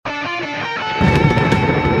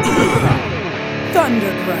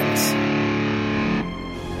Grunt.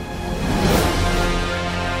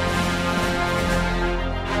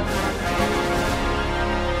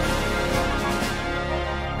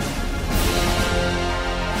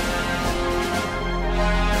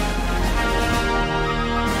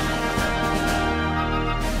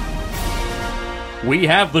 We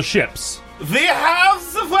have the ships. They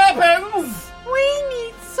have the weapons! We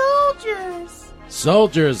need soldiers.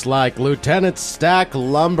 Soldiers like Lieutenant Stack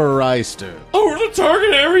Lumbereister. Over the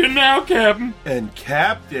target area now, Captain. And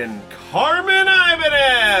Captain Carmen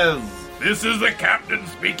Ibanez! This is the captain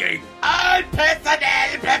speaking. All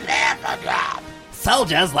personnel prepare for drop.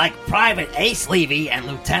 Soldiers like Private Ace Levy and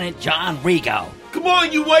Lieutenant John Rigo. Come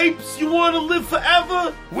on, you apes! You want to live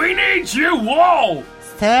forever? We need you all.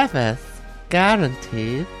 Service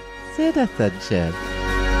guaranteed citizenship.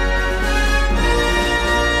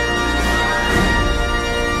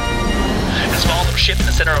 The small little ship in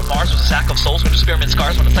the center of Mars was a sack of souls with experiment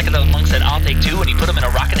scars when the psychedelic monk said, I'll take two, and he put them in a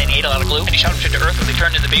rocket and he ate a lot of glue, and he shot them straight to Earth when they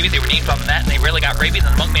turned into babies. They were named from that, and they rarely got rabies,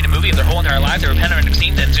 and the monk made a movie of their whole entire lives. They were panoramic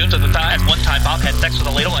scenes and zooms of the time. And one time Bob had sex with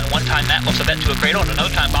a ladle, and one time Matt lost a bet to a cradle, and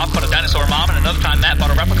another time Bob caught a dinosaur mom, and another time Matt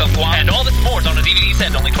bought a replica of Guam. And all this and more is on a DVD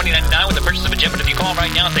set, only $20.99 with the purchase of a jet. But if you call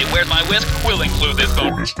right now and say, where's my whisk, we'll include this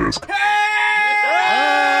bonus disc.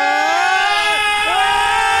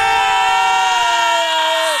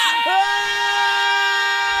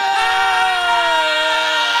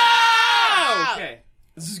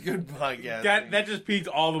 This is a good podcast. That just peaked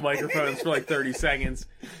all the microphones for like 30 seconds.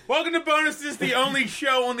 Welcome to Bonus Disc, the only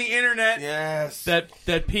show on the internet Yes. That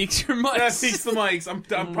peaks your mics. that peaks the mics.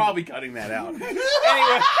 I'm probably cutting that out.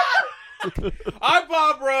 Anyway, I'm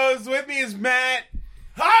Bob Rose. With me is Matt.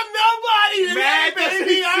 I'm nobody today, Matt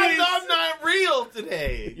baby! doesn't I'm not real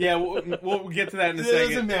today. Yeah, we'll get to that in a It second.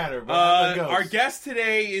 doesn't matter, but I'm a ghost. Our guest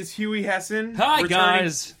today is Huey Hessen. Hi, returning-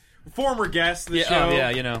 guys. Former guest of the Yeah, show. oh, yeah,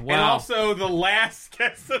 you know, wow. And also the last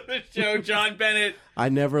guest of the show, John Bennett. I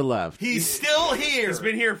never left. He's still here. He's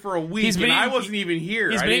been here for a week, He's been and I eating- wasn't even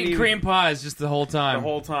here. He's I been didn't eating even- cream pies just the whole time. the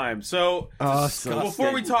whole time. So, Awesome.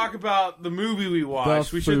 before we talk about the movie we The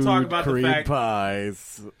watched, we should talk food about cream the fact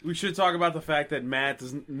pies. that Matt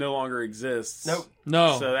no longer exists. Nope.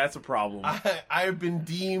 No. So that's a problem. I've been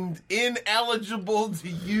deemed ineligible to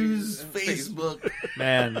use Facebook,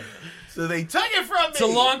 Man. so they took it from me. It's a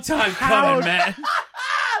long time coming, man.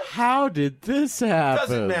 How did this happen?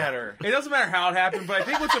 Doesn't matter. It doesn't matter how it happened, but I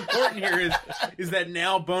think what's important here is that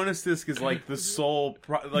now Bonus Disc is like the sole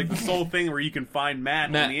thing where you can find Matt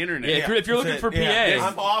on the internet. Yeah, if you're looking for PAs.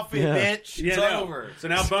 I'm off it, bitch. Yeah, It's no. over. So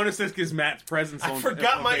now Bonus Disc is Matt's presence on I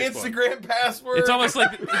forgot on my Facebook. Instagram password. It's almost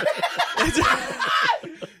like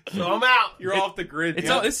So I'm out. You're off the grid.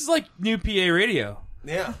 this is like new PA radio.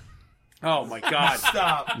 Yeah. Oh my god.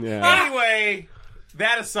 Stop. Yeah. Anyway,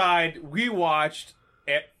 that aside, we watched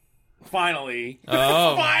it finally.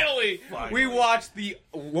 Oh. Finally, we watched the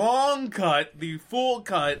long cut, the full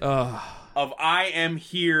cut of I Am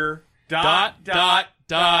Here. Dot.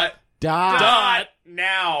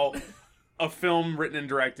 Now, a film written and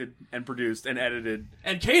directed and produced and edited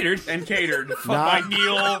And catered. by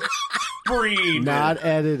Neil Breen. Not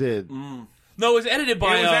edited. No, it was edited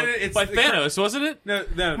by, It was edited- it's by the- Thanos, wasn't it? No.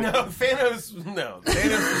 No, Thanos. No,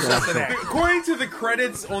 Thanos was just an actor. According to the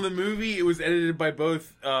credits on the movie, it was edited by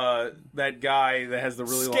both that guy that has the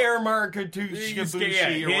really long... Scaramar Katushka Yeah,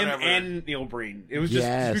 Bushi or him whatever. and Neil Breen. It was just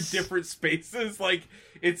Yes. two different spaces. Like,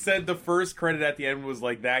 it said the first credit at the end was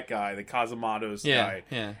like that guy, the Cosmatos guy.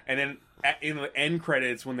 Yeah. And then in the end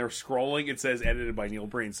credits, when they're scrolling, it says edited by Neil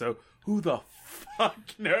Breen. So who the fuck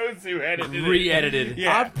knows who edited it? Re-edited.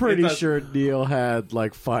 Yeah, I'm pretty it does- sure Neil had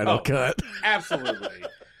like final Oh. cut. Absolutely.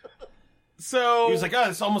 So He was like, oh,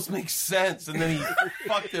 this almost makes sense. And then he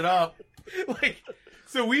fucked it up.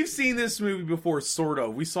 So we've seen this movie before, sort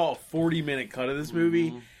of. We saw a 40-minute cut of this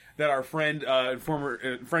movie that our friend,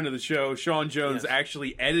 former friend of the show, Sean Jones,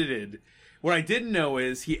 actually edited. What I didn't know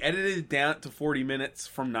is he edited it down to 40 minutes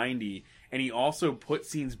from 90, and he also put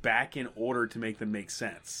scenes back in order to make them make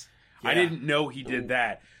sense. I didn't know he did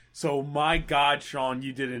that. So, my God, Sean,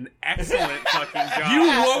 you did an excellent fucking job. You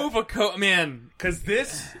wove a man. Because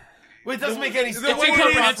this... Well, it doesn't make any sense. The way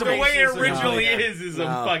incomprehensible. it originally No. is a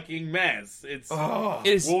fucking mess. It's... It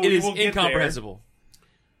is, Well, it is we'll get incomprehensible.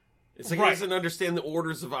 It's like he doesn't understand the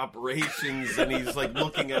orders of operations, and he's like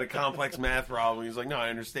looking at a complex math problem. He's like, "No, I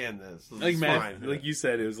understand this. Like, It's man, fine." like you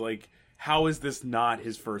said, it was like, how is this not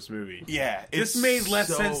his first movie? Yeah, This it's made less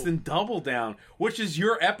so- sense than Double Down, which is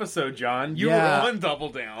your episode, John. You Yeah. were on Double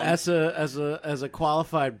Down. As a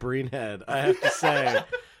qualified Breenhead, I have to say,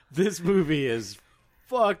 this movie is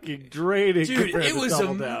fucking draining. Dude, compared it to was a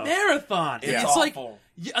Double Down. marathon. It's It's like, awful.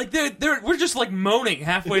 like we're just like moaning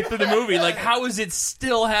halfway through the movie. Like, how is it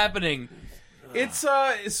still happening? It's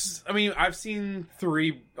I mean, I've seen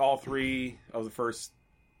all three of the first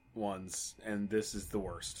ones, and this is the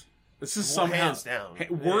worst. This is Well, somehow hands down.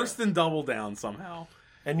 worse than Double Down somehow.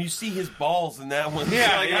 And you see his balls in that one.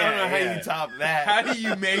 Yeah, Like, I don't know how yeah. you top that. How do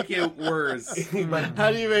you make it worse?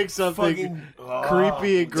 How do you make something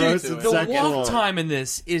creepy and gross and The sexual? walk time in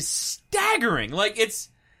this is staggering. Like, it's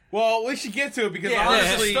Well, we should get to it because Yeah, let's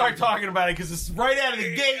just honestly, start talking about it because it's right out of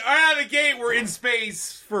the gate. right out of the gate, we're in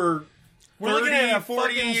space for We're looking at a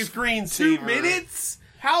 40 fucking 2 screensaver. minutes.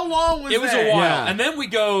 How long was it was that? a while, Yeah. and then we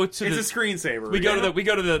go to It's the a screensaver. we go to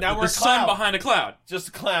the Now we're the a sun cloud. behind a cloud. Just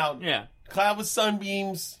a cloud. Yeah. Cloud with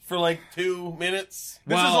sunbeams for like 2 minutes.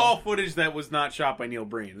 This Wow. is all footage that was not shot by Neil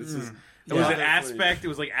Breen. This is it was Yeah. an Aspect. It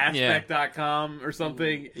was like Aspect.com or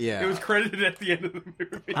something. Yeah. It was credited at the end of the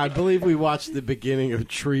movie. I believe we watched the beginning of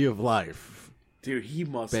Tree of Life. Dude, he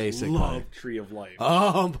must Basically. love Tree of Life.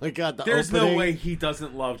 Oh my god, the There's opening, no way he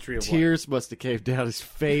doesn't love Tree of Life. tears must have came down his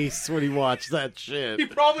face when he watched that shit. He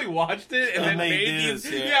probably watched it and then they made did these.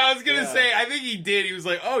 it, Yeah. yeah. I was gonna Yeah. say. I think he did. He was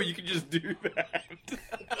like, "Oh, you can just do that.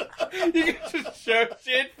 You can just show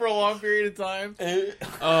shit for a long period of time." Then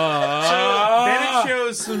it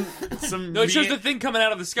shows some. No, it shows the thing coming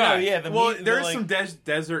out of the sky. No, yeah. The Well, meat- there's like- some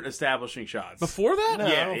desert establishing shots. Before that? No,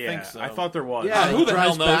 yeah, I don't yeah. think so. I thought there was. Yeah, who he the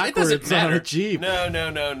hell drives knows? It doesn't backwards on matter. a Jeep. No.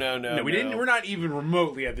 No, we didn't. We're not even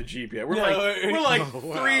remotely at the Jeep yet. We're No, we're like oh,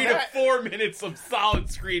 3 to 4 minutes of solid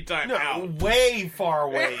screen time No, out. way far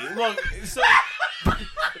away. Look, so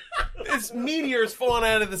this meteor's falling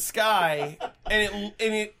out of the sky, and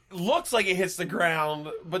it looks like it hits the ground,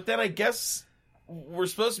 but then I guess we're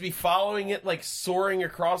supposed to be following it like soaring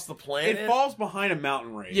across the planet. It falls behind a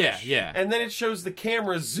mountain range. Yeah, yeah. and then it shows the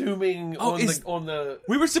camera zooming Oh, on the.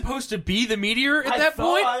 We were supposed to be the meteor at I that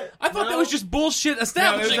point? thought- I thought that no. was just bullshit No,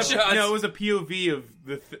 establishing it was shots. it was a POV of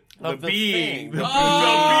the Of the being. thing. The,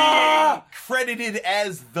 Ah! Credited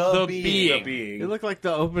as the being. the It being. looked like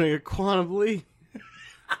the opening of Quantum Leap.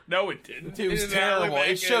 No, it didn't. It was did not look terrible. like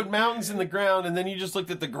It showed mountains in the ground, and then you just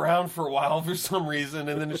looked at the ground for a while for some reason,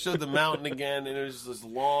 and then it showed the mountain again, and it was this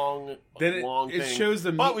long, Then long it thing. shows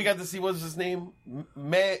the But me- we got to see, what's his name?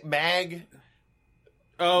 Mag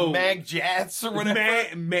Oh, Jats or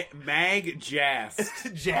whatever. Mag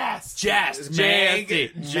Jast. Jast. Jast. Mag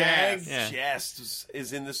J-A-S-T. Mag Jast. Yeah. Jast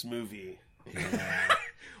is in this movie.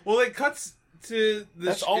 Well, it cuts to the.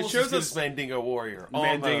 That's it almost shows as good us. as Mandingo Warrior.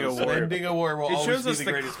 Mandingo Almost. Warrior. Mandingo Warrior will It always shows be us the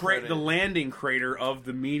the greatest credit. the landing crater of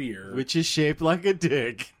the meteor, Which is shaped like a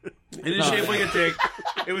dick. and it's shaped like a dick.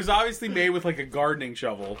 It was obviously made with like a gardening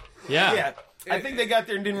shovel. Yeah. Yeah. I think they got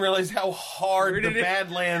there and didn't realize how hard the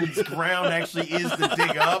Badlands ground actually is to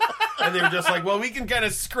dig up. And they were just like, well, we can kind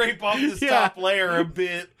of scrape off this Yeah. top layer a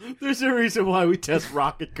bit. There's a reason why we test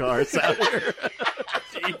rocket cars out here.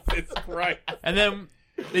 Jesus Christ! And then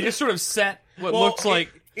they just sort of set what Well, looks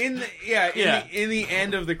like in the Yeah. in the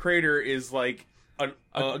end of the crater is like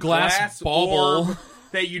a glass bauble. orb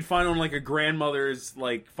that you'd find on like a grandmother's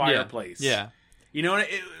like fireplace. Yeah. You know, like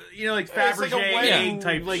It's like Fabergé a wedding egg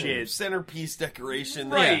type like, shit. centerpiece decoration.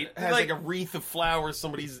 Right. That has like, Like- a wreath of flowers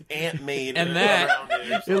somebody's aunt made. And put that- around it or It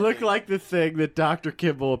something. looked like the thing that Dr.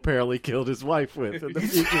 Kimball apparently killed his wife with in the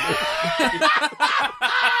future.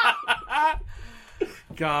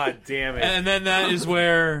 God damn it! And then that is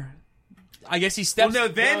where I guess he Well, steps no,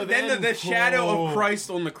 then then- the shadow of Christ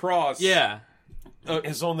on the cross. Yeah.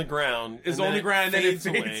 is on the ground. Is and on then the ground, and then it fades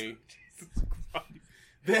fades. away.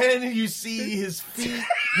 Then you see his feet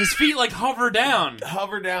His feet like hover down.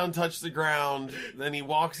 hover down, touch the ground. Then he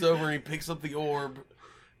walks over and he picks up the orb.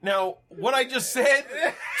 Now, what I just said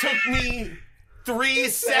took me 3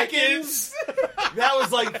 seconds. That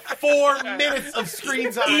was like 4 minutes of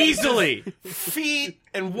screen time. Easily. Feet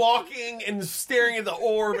and walking and staring at the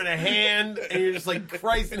orb in a hand, and you're just like,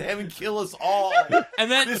 Christ in heaven, kill us all. And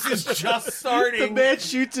then This is just The starting. man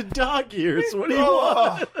shoots in dog ears. What do you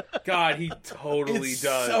Oh, want? God, he totally it's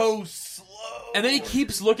does. so slow. and then he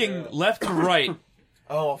keeps looking left to right.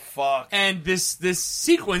 Oh, fuck. And this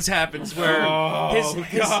sequence happens where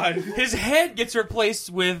his head gets replaced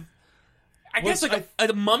with I guess like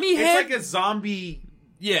a mummy It's head. like a zombie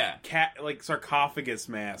yeah. cat, like sarcophagus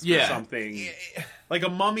mask or Yeah. something. Like a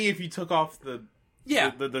mummy if you took off the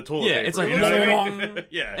Yeah. the toilet Yeah, paper. it's like You know what I mean? long,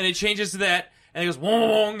 yeah. and it changes to that, and it goes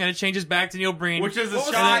wong, and it changes back to Neil Breen, Which is a What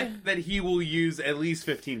was shot that? that he will use at least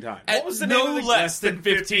 15 times. at was the no name of the- less than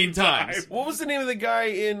 15 times. What was the name of the guy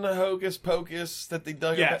in Hocus Pocus that they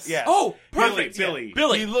dug Yes. up? Yes. Oh, perfect. Billy.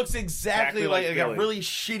 Billy. He looks exactly like a Billy. really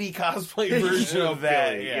shitty cosplay version of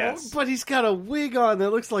that. Billy, Yeah. yes. But he's got a wig on that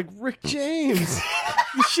looks like Rick James.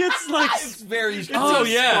 The shit's like It's very Oh,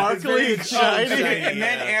 yeah. sparkly and shiny. And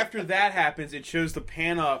then after that happens, it shows the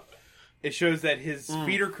pan up. It shows that his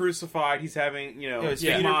feet are crucified. He's having, His feet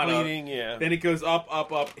are stigmata. bleeding, yeah. Then it goes up,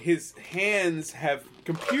 up, up. His hands have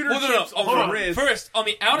computer Well, chips on hold the on. wrist. First, on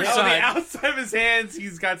the outer On side, the outside of his hands,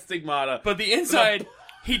 he's got stigmata. but the inside,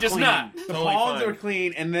 he does not. The Totally palms fine. are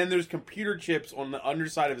clean, and then there's computer chips on the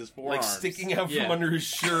underside of his forearms. Like sticking out Yeah. from under his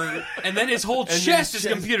shirt. And then his whole then chest his is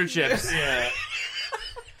chest- computer chips. Yeah.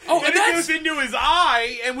 Oh, And and it that's goes into his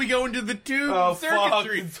eye, and we go into the tube Oh, fuck,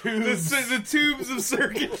 circuitry. the tubes. The tubes of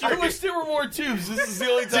circuitry. I wish there were more tubes. This is the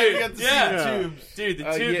only time Dude, you get to yeah. see the tubes. dude,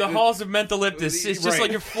 the yeah, halls of mentholyptus. It's just right.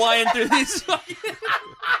 like you're flying through these. Fucking...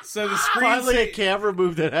 So the finally a screen camera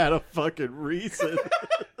move that had a fucking reason.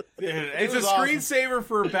 Dude, it's a screensaver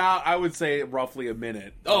for about, I would say, roughly a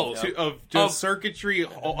minute. Oh, of just of circuitry,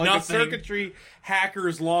 like a nothing. circuitry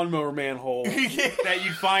hacker's lawnmower manhole that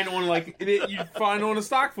you'd find on a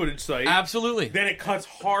stock footage site. Absolutely. Then it cuts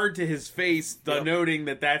hard to his face, denoting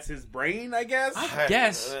that that's his brain. I guess.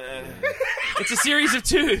 Guess it's a series of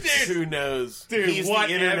tubes. Who knows? Dude, He's the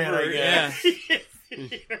whatever. internet, I Yeah.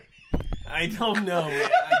 guess. I don't know, man.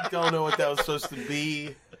 I don't know what that was supposed to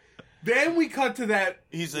be. Then we cut to that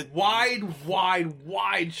He's a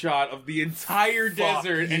wide shot of the entire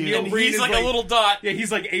desert, and you. Neil And Breen he's is like a little dot. Yeah,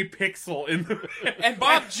 he's like a pixel in the. And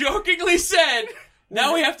Bob jokingly said,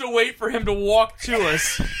 "Now we have to wait for him to walk to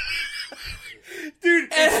us." Dude,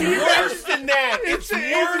 It's worse than that. It's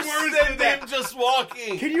worse worse than than them just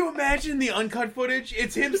walking. can you imagine the uncut footage?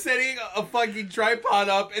 It's him setting a fucking tripod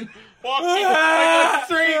up and walking like a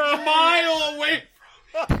straight mile away.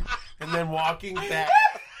 And then walking back.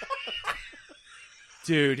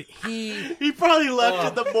 Dude, he He probably left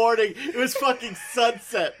in the morning. It was fucking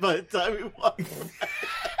sunset by the time he walked.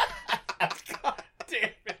 God damn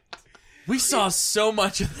it. we saw so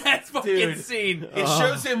much of that fucking Dude. scene. It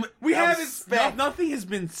shows him. We how haven't. spec- Nothing has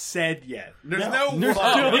been said yet. There's No. no. There's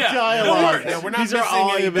word. no yeah. dialogue. No, we're not These are missing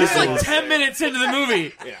all any images. It's like dialogue. 10 minutes into the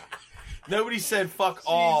movie. Nobody said fuck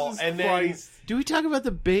all, Jesus and then Christ. Do we talk about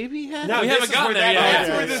the baby head? No, We this haven't is gotten where there that yet. That's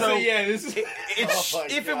happens. where this. So Yeah, this is.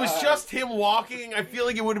 it's if it was just him walking, I feel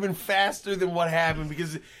like it would have been faster than what happened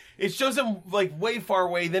because it shows him like way far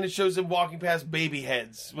away. Then it shows him walking past baby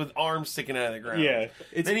heads with arms sticking out of the ground. Yeah.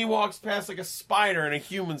 Then he walks past like a spider and a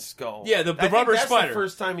human skull. Yeah, the I think rubber that's spider. The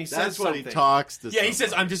first time he says That's when something. he talks to Yeah, he says,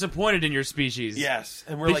 someone. "I'm disappointed in your species." Yes,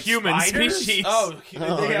 and we're The like human spiders? species. Oh,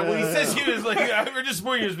 yeah. When he yeah. says humans, like we're just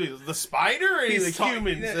more your species. The spider or He's the talking-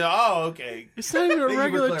 humans? Oh, okay. It's not even a Thank you for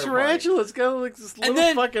regular clarifying. tarantula. It's got like this little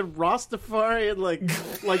then- fucking Rastafarian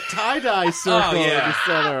like tie-dye circle in yeah. the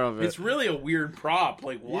center of it. It's really a weird prop.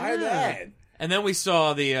 Like, why Yeah. that? And then we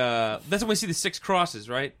saw the. That's when we see the 6 crosses,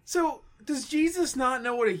 right? So, does Jesus not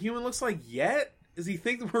know what a human looks like yet? Does he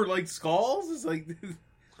think that we're like skulls? Is like, did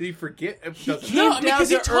he forget? Doesn't- No, I mean, because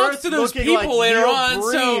he down to talks earth to those looking people like later Neil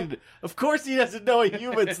on, so- Breen. Of course he doesn't know what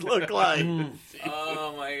humans look like.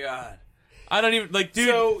 Oh my god! I don't even like, dude.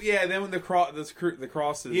 So yeah, then when the crosses,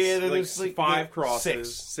 Yeah, then like, there's, like, 5 the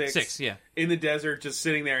crosses, Six, yeah. in the desert, just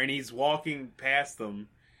sitting there, and he's walking past them.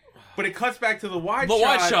 But it cuts back to the wide The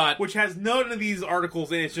wide shot. which has none of these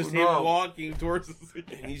articles in it. It's just No. him walking towards.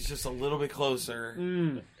 And he's just a little bit closer.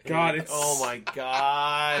 God, it's Oh my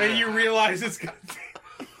god! And you realize it's.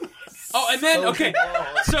 Oh, and then okay,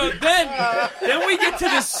 so then we get to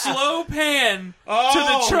this slow pan to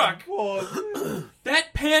the truck.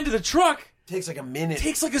 That pan to the truck takes like a minute.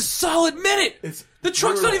 takes like a solid minute. It's The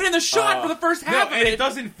truck's not brutal. even in the shot for the first No, half of and it. it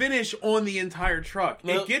doesn't finish on the entire truck.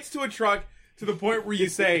 No. It gets to a truck to the point where you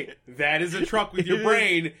say, that is a truck with your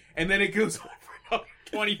brain, and then it goes on for another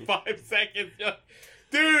 25 seconds.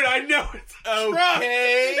 Dude, I know it's a truck.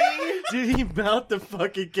 Okay. Did he mount the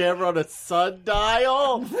fucking camera on a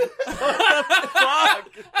sundial?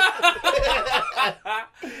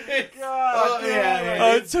 Oh, yeah.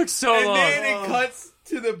 Oh, it took so And long. then it cuts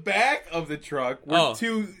to the back of the truck where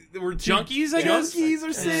two Junkies, I guess? junkies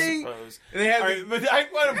are sitting. Suppose. And they have All right, but I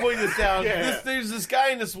want to point this out. Yeah. There's this guy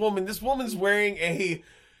and this woman. This woman's wearing a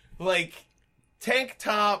like tank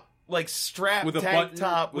top, like strap With a tank button-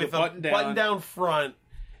 top with with a a button down. button down front.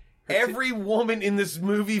 Every woman in this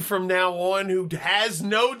movie from now on who has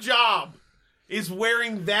no job is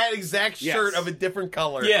wearing that exact shirt of a different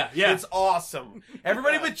color. Yeah. It's awesome.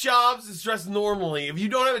 Everybody with jobs is dressed normally. If you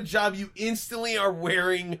don't have a job, you instantly are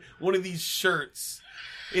wearing one of these shirts.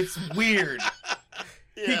 It's weird.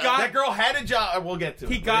 That girl had a job. We'll get to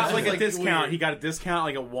it. He got It's a discount. weird. He got a discount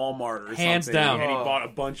like at Walmart or Hands something. down. And he bought a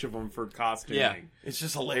bunch of them for costuming. Yeah. It's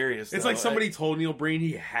just hilarious. It's though. like somebody told Neil Breen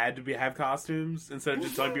he had to have costumes instead of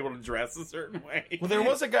just telling people to dress a certain way. Well, there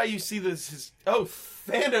was a guy you see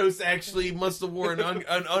Thanos actually must have worn an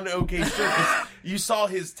un-okay shirt. 'Cause you saw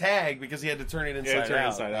his tag because he had to turn it inside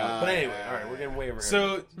out. But anyway, all right, we're getting way over.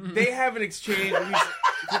 So they have an exchange.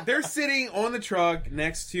 They're sitting on the truck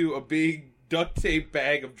next to a big duct tape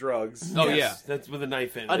bag of drugs. Oh, yeah. That's with a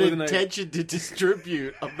knife in. An intention to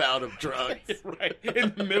distribute amount of drugs. Right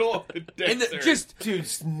in the middle of the desert. Dude,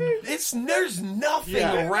 there's nothing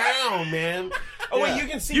around, man. Oh wait, you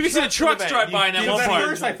can see the trucks drive by in that one At part.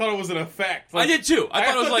 first, I thought it was an effect. I did too. I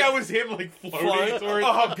thought it was like that was him like floating flying. towards.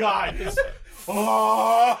 Oh god.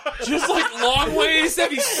 just like long ways.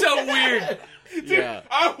 That'd be so weird. Dude,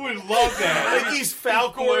 I would love that. Like he's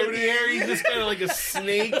Falcor in the air, he's just kind of like a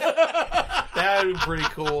snake. That would be pretty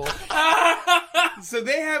cool. So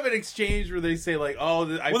they have an exchange where they say like, "Oh,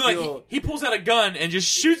 I feel." Like, he pulls out a gun and just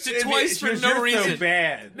shoots it twice for no "You're reason. So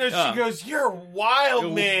bad. No, she goes, "You're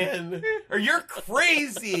wild, man," or "You're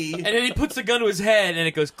crazy." And then he puts the gun to his head and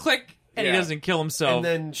it goes click, and he Yeah. doesn't kill himself. And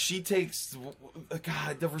then she takes,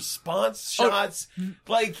 God, the response shots,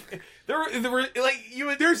 like there were like you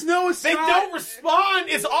would. There's no. They don't respond.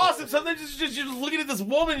 It's awesome. Sometimes it's just you're just looking at this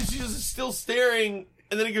woman and she's just still staring,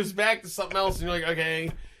 and then it goes back to something else, and you're like,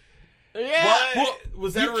 okay. Yeah. What?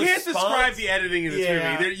 Was that You a can't response? describe the editing in this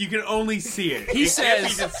Yeah. movie. You can only see it. He It can't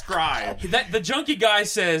says- be described. that the junkie guy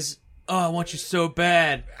says, "Oh, I want you so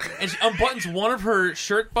bad," and she unbuttons one of her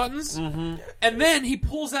shirt buttons, and then he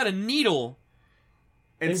pulls out a needle.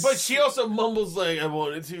 But she also mumbles like, "I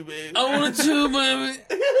wanted to, babe." I wanted to, baby.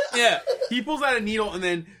 Yeah, He pulls out a needle and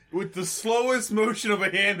then, with the slowest motion of a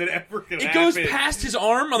hand that ever could it happen, goes past his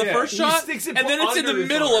arm on the Yeah, first he shot, sticks it and then it's in the under his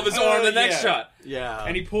middle arm. of his arm. The next yeah. shot. Yeah.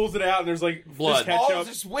 and he pulls it out, and there's like Blood. just ketchup. Oh,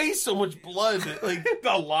 just waste so much blood. Like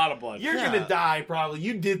a lot of blood. you're gonna die probably.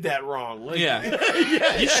 You did that wrong. Like, Yeah,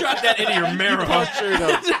 you shot that into your marrow.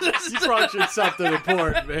 You punctured something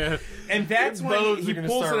important, man. And that's Your when bones he are gonna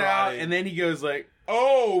pulls start it out, rotting. and then he goes like,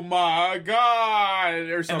 "Oh my god,"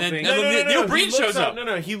 or something. then- No, Neil Breen he looks shows up.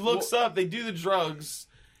 No, he looks up. They do the drugs,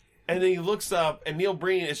 and then he looks up, and Neil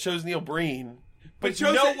Breen. It shows Neil Breen, but It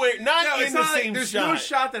shows nowhere, it- not no, in it's the not like- same there's shot. no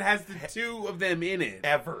shot that has the two of them in it.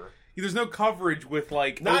 ever. There's no coverage with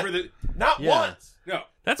like Not, over the. not Yeah. once. No,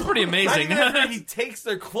 That's pretty Not amazing. even after he takes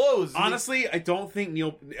their clothes. honestly, I don't think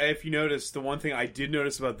Neil. If you notice, the one thing I did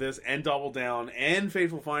notice about this and Double Down and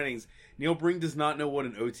Fateful Findings, Neil Breen does not know what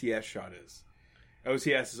an OTS shot is.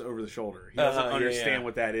 OTS is over the shoulder. He doesn't yeah, understand yeah.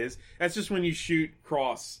 what that is. That's just when you shoot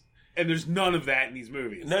cross, and there's none of that in these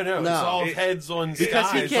movies. no, it's No. all heads on Because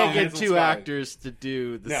sky. he It's can't all get hands on two sky. actors to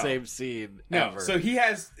do the No. same scene No, ever. so he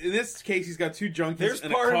has. In this case, he's got two junkies. There's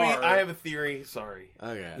in part a of me. car. I have a theory. Sorry.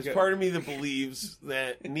 Okay. There's part of me that believes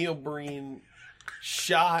that Neil Breen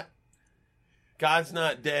shot God's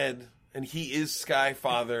Not Dead, and he is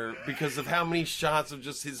Skyfather because of how many shots of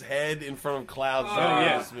just his head in front of clouds there are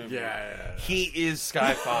yeah. in this movie. Yeah. He is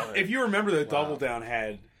Skyfather. If you remember, the Double Down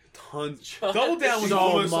had tons. Double Down was So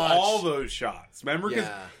almost much. all those shots. Remember, because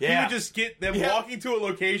he Yeah. would just get them Yeah. walking to a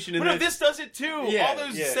location, and but no, then this does it too. Yeah, All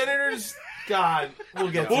those yeah. senators. God, we'll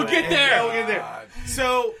get to We'll it. get there. Yeah, we'll get there.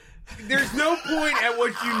 So there's no point at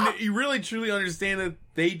which you really truly understand that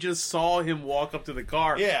they just saw him walk up to the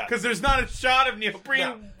car. Yeah. because there's not a shot of Neil Breen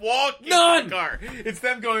No. walking None. to the car. It's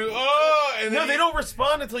them going, "Oh," and No, then they don't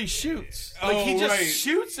respond until he shoots. Like he Oh, just right.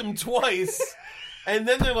 shoots him twice, and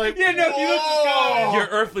then they're like, Yeah, no, he lets us go. "Whoa." Your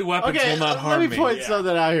earthly weapons Okay, will not let harm me me. point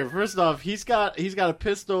something out here. First off, he's got a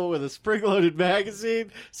pistol with a spring-loaded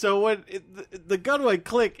magazine. So when the gun went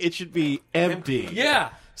click, it should be empty. Yeah.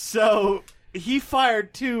 So he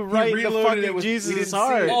fired two right in the reloaded it fucking with- we didn't Jesus' see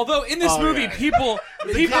heart. it. Although in this Oh, movie, yeah. people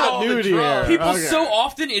Continuity error. people Okay. so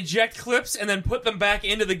often eject clips and then put them back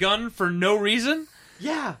into the gun for no reason.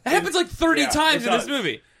 Yeah. That happens like 30 Yeah, times it in this does.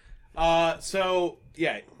 movie. So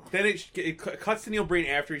yeah, then it cuts to Neil Breen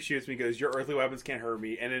after he shoots me. He goes, "Your earthly weapons can't hurt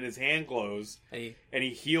me," and then his hand glows, Hey. and he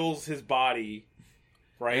heals his body.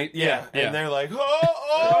 Right? Yeah, Yeah. and they're like,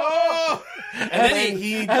 oh! And then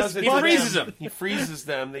he does it. He to freezes them. them. He freezes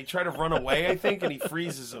them. They try to run away, I think, and he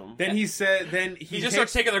freezes them. Then he said. Then He just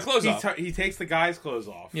starts taking their clothes off. He takes the guy's clothes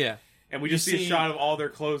off. Yeah. And we just You see a see- shot of all their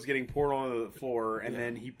clothes getting poured onto the floor, and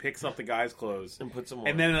then he picks up the guy's clothes And puts them on.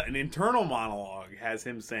 And then an internal monologue has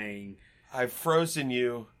him saying, I've frozen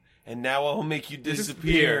you, and now I'll make you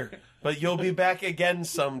disappear. But you'll be back again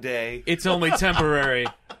someday. It's only temporary.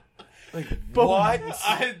 What?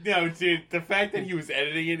 No, dude. The fact that he was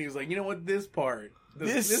editing it, he was like, you know what, this part.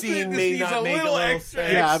 This scene may needs not make a little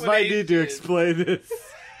sense. Yeah, I might need to explain this.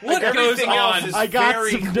 What Like, goes everything else on is I got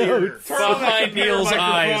very some clear. notes. behind Neil's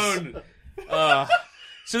eyes? Microphone.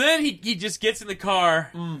 So then he just gets in the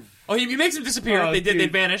car. Oh, he makes him disappear. Oh, They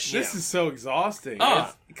dude, vanish. This is so exhausting.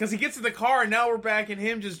 Oh. Because he gets in the car and now we're back in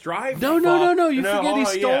him just driving. No. You No, forget he oh,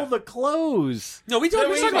 stole yeah. the clothes. No, we talked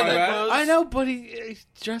we about talked that. about it. I know, but he's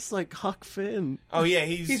dressed like Huck Finn. Oh yeah,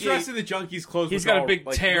 he's He's dressed in the junkie's clothes. He's with got a all, big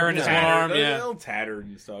like, tear in his tattered, arm, a yeah. little tattered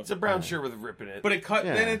and stuff. It's a brown shirt with a rip in it. But it cut.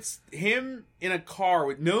 Yeah. Then it's him in a car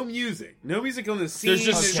with no music on the scene. There's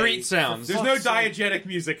just Okay. street sounds. There's no diegetic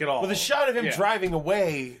music at all. Well, the shot of him Yeah. driving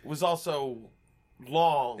away was also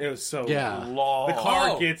long. It was so Yeah. long. The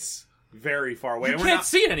car Oh. gets very far away. You And we're can't not-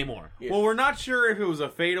 see it anymore. Well, we're not sure if it was a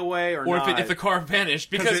fadeaway or Or not. if the car vanished,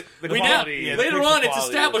 because the we quality- now yeah, the later picture on it's quality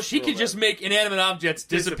established is he could real just bad. make inanimate objects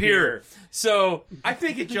disappear. So I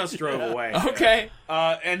think it just drove away. okay,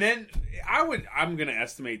 And then I'm going to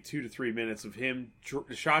estimate 2 to 3 minutes of him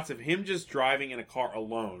shots of him just driving in a car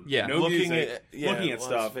alone. Yeah. no Looking music, at- yeah, looking at Las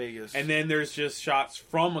stuff. Vegas. And then there's just shots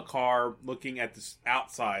from a car looking at the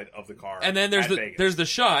outside of the car. and then there's at Vegas. the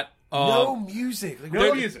shot no music. Like, no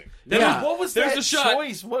what- music. Yeah. What was There's that a shot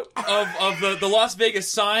choice? What? of the Las Vegas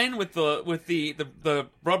sign with the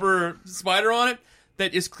rubber spider on it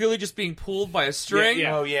that is clearly just being pulled by a string.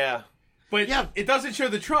 Yeah. Oh yeah. But it doesn't show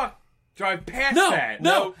the truck drive past No, that.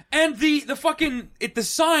 no, and the fucking the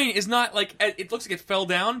sign is not like it looks like it fell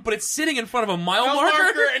down, but it's sitting in front of a mile No marker,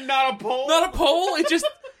 marker and not a pole. not a pole. It just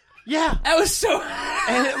Yeah. that was so.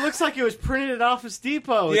 And it looks like it was printed at Office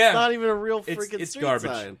Depot. Yeah. It's not even a real It's- freaking it's street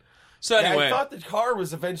garbage. sign. So anyway, I thought the car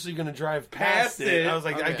was eventually going to drive past it. I was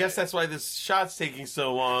like, I guess that's why this shot's taking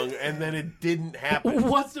so long, and then it didn't happen.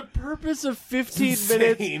 What's the purpose of 15 It's insane,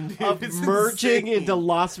 minutes dude. of It's merging insane. into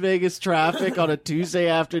Las Vegas traffic on a Tuesday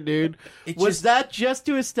afternoon? It Was just- that just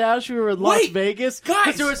to establish we were in Las Wait, Vegas? guys!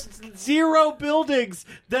 Because there was 0 buildings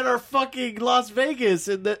that are fucking Las Vegas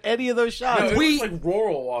in any of those shots. No, it We- was like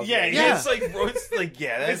rural Las Yeah, Vegas. it's like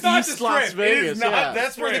that's It's not East the Las Strip. It is Vegas, not yeah. the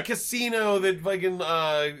That's where the Strip. casino that fucking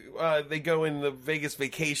they go in the Vegas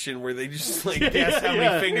vacation where they just like guess how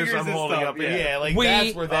many fingers Fingers I'm and holding stuff, up. yeah. Yeah, like We-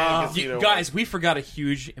 that's where that casino guys, we forgot a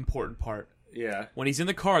huge important part. Yeah. When he's in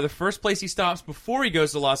the car, the first place he stops before he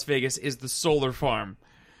goes to Las Vegas is the solar farm.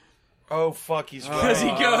 Oh fuck, he's right. Because he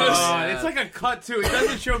goes, It's like a cut to. It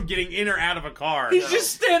doesn't show him getting in or out of a car. he's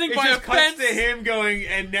just standing It by just a cuts fence. to him going,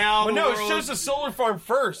 and now. But the no, it world- shows the solar farm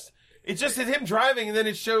first. It's just at him driving, and then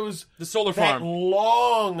it shows The solar that farm.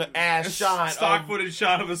 long ass shot. stock of, footage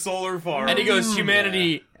shot of a solar farm. And he goes,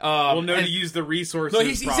 humanity. We'll know and- to use the resources. No,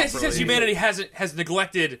 he says properly. humanity has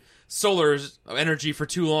neglected solar's energy for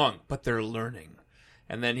too long, but they're learning.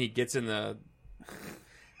 And then he gets in the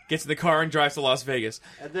car and drives to Las Vegas.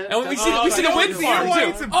 And then- we see the You know wind what- you know farm why too.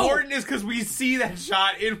 it's important is because we see that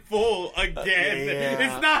shot in full again. Yeah.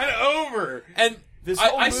 It's not over. And This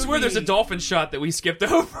whole I swear movie- there's a dolphin shot that we skipped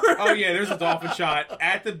over. Oh yeah, there's a dolphin shot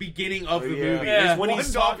at the beginning of the yeah. movie. Yeah. There's When one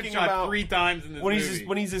he's dolphin talking shot about- 3 times in this when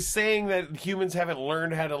movie. he's just saying that humans haven't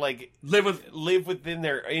learned how to like Live with live within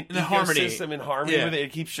their the harmony. ecosystem in harmony Yeah. with it.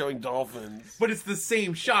 It keeps showing dolphins. but it's the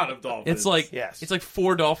same shot of dolphins. it's like Yes. it's like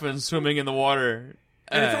 4 dolphins swimming in the water.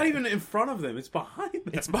 and it's not even in front of them; it's behind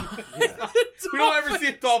them. It's behind. We don't ever see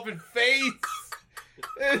a dolphin face.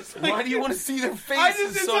 It's like, Why do you want to see their I faces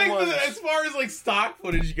just it's so like much? as far as like stock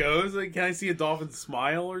footage goes. Like, can I see a dolphin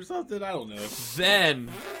smile or something? I don't know. Then,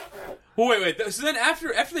 well, wait. So then,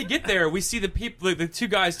 after they get there, we see the people, the 2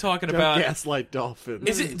 guys talking Don't about. gaslight dolphins.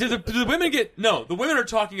 Is it? Do the women get? No, the women are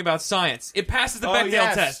talking about science. It passes the Oh, Bechdel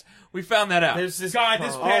yes. test. We found that out. There's this God,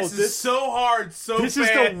 this passes this- so hard, so This fast.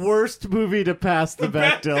 is the worst movie to pass the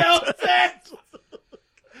Bechdel. test.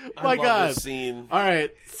 I My love God. this scene. All right,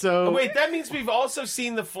 so Oh, wait, that means we've also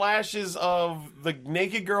seen the flashes of the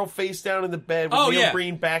naked girl face down in the bed with Oh, Neil yeah.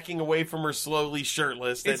 Breen backing away from her slowly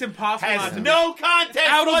shirtless. It's that impossible not Has to- no context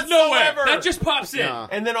out of nowhere. whatsoever. That just pops in, Nah.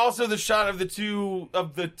 And then also the shot of the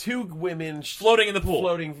two women floating in the pool.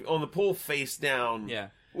 floating on the pool face down. Yeah.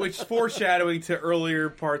 Which foreshadowing to earlier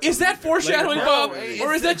parts. Is of that the- foreshadowing, later Bob, parts.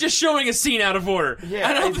 or is that just showing a scene out of order? Yeah,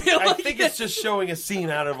 I don't feel like think it's just showing a scene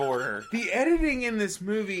out of order. The editing in this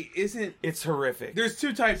movie isn't. It's horrific. There's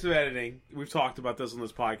 2 types of editing. We've talked about this on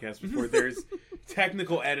this podcast before. There's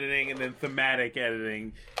technical editing and then thematic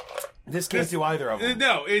editing. This can't do either of them.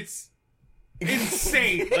 No, it's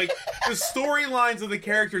insane. Like the storylines of the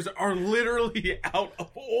characters are literally out of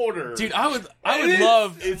order. Dude, I would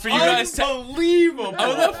love for you guys to unbelievable. I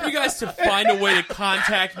would love for you guys to find a way to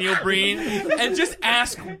contact Neil Breen and just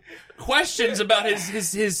ask questions about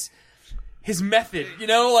his method. You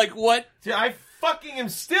know, like what? Dude, I fucking am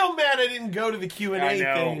still mad I didn't go to the Q&A I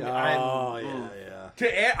know.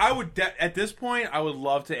 thing. I would at this point, I would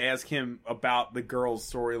love to ask him about the girl's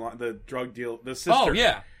storyline, the drug deal, the sister. Oh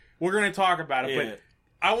yeah, we're gonna talk about it, Yeah. but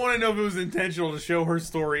I want to know if it was intentional to show her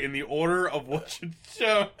story in the order of what should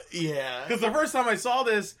show. Yeah. Because the first time I saw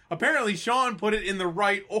this, apparently Sean put it in the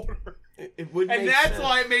right order. It would And make that's sense.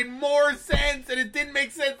 why it made more sense, and it didn't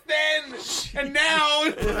make sense then. And now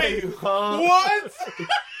it's like, what?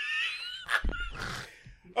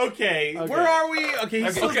 Okay, where are we? Okay,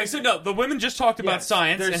 Okay, so no, the women just talked about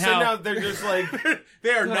science and how now they're just like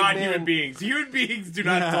they are not man. human beings. Human beings do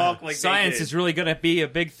not talk like science they did. is really going to be a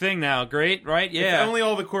big thing now. Great, right? Yeah. If only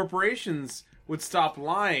all the corporations would stop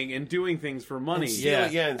lying and doing things for money. Yeah. and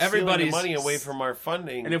stealing Everybody's- the money away from our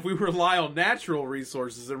funding. And if we rely on natural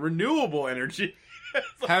resources and renewable energy,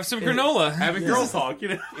 Have some granola. having girl talk, you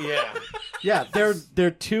know. yeah. Yeah, they're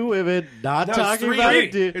two women not No, it's talking three. about a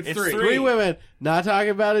dude. It's It's three. Three women not talking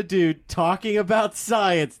about a dude, talking about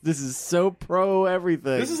science. This is so pro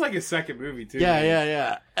everything. This is like a second movie too.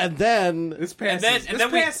 yeah. And then This passes. And then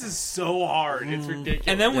we- passes so hard. It's ridiculous.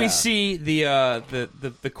 And then we Yeah. see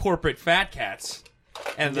the corporate fat cats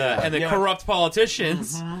and the Yeah. corrupt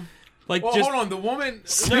politicians. Like well, just hold on. The woman.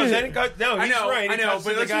 No, then it got, no, I he's know. right. I It know. comes to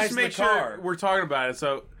But the let's guys just in the make sure car. we're talking about it.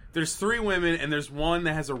 So there's three women, and there's one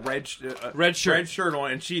that has a red shirt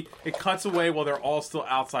on, and it cuts away while they're all still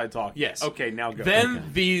outside talking. Yes. Okay, now go. Then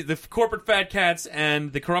the corporate fat cats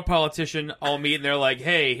and the corrupt politician all meet and they're like,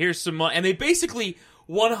 "Hey, here's some money," and they basically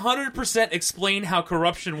 100% explain how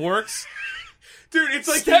corruption works, dude, it's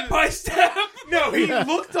like step by step. No, he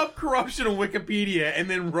looked up corruption on Wikipedia and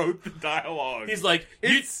then wrote the dialogue. He's like,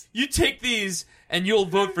 It's- you take these and you'll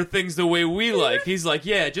vote for things the way we like. He's like,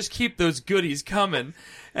 yeah, just keep those goodies coming.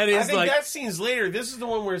 And I he's think like, that scene's later. This is the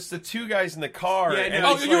one where it's the two guys in the car. Yeah, and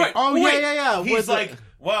no, he's you're like, right. oh Wait, yeah. With He's the- like,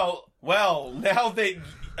 well, now that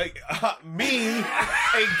me,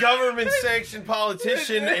 a government-sanctioned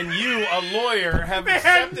politician, and you, a lawyer, have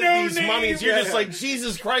accepted no these name. monies, you're just like,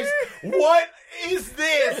 Jesus Christ, what is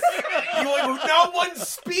this? You're like, no one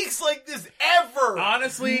speaks like this ever.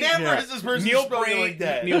 Honestly, never has this person Neil spoken Breen, like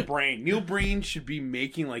that. Neil Breen should be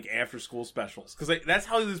making like after-school specials because that's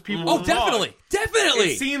how these people. oh, talk.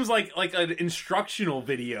 definitely. It seems like an instructional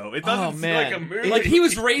video. It doesn't Oh seem man, like a movie. like he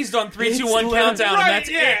was raised on 3, 2, 1 countdown, right, and that's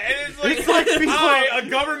yeah, it. and it's like, It's like people- I, a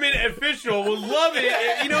government official, would love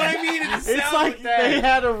it. You know what I mean? It sounds It's like that. they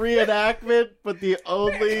had a reenactment, but the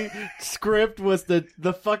only script was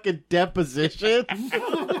the fucking deposition.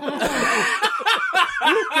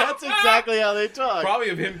 That's exactly how they talk. Probably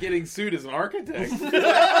of him getting sued as an architect.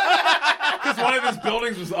 Because one of his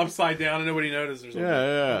buildings was upside down and nobody noticed or something.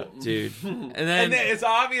 Yeah. dude. And And then then it's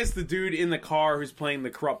obvious the dude in the car who's playing the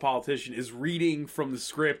corrupt politician is reading from the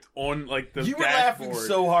script on like the You were dashboard. laughing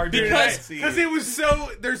so hard during that scene. Because it was so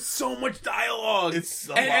there's so much dialogue. It's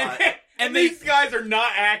a and, lot. and these guys are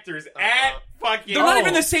not actors at fucking. they're not even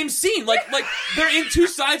in the same scene. Like they're in two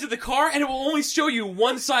sides of the car, and it will only show you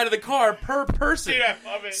one side of the car per person. Dude, I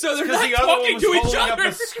love it. So they're Because not the other one talking was to each holding up other.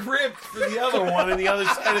 a script for the other one on the other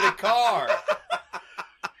side of the car.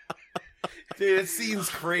 Dude, that scene's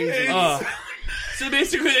crazy. So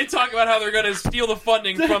basically, they talk about how they're going to steal the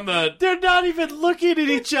funding from the. They're not even looking at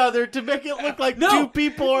each other to make it look like No. two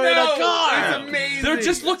people are in a car. It's amazing. They're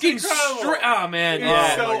just looking It's incredible. straight. Oh man! It's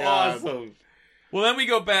Yeah. so my God. awesome. Well, then we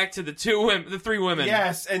go back to the three women.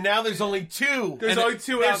 Yes, and now there's only two. There's only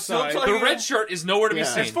two they're still outside. talking- The red shirt is nowhere to be Yeah.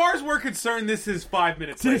 seen. As far as we're concerned, this is 5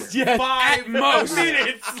 minutes later. Yeah, 5 at most.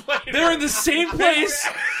 minutes later. They're in the same place.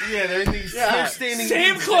 Yeah, they're in these. Yeah. They're standing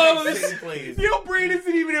Same in the clothes. same place. Neil Breen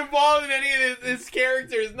isn't even involved in any of this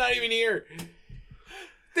character. Is not even here.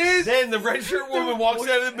 Then the red shirt woman walks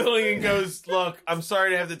out of the building and goes, "Look, I'm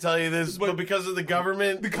sorry to have to tell you this, but because of the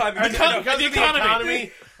government, because of the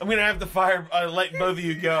economy, I'm going to have to let both of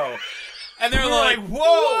you go." And they're We're like, like,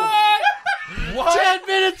 "Whoa, what? 10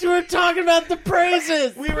 minutes we were talking about the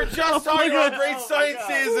praises. We were just talking about how great science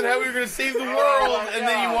is and how we were going to save the world, and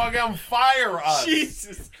then you walk out and fire us."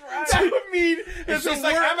 Jesus Christ. That would mean And she's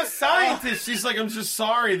like, I'm a scientist. She's like, I'm just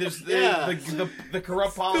sorry. There's the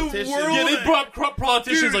corrupt politicians. world- Yeah, they brought corrupt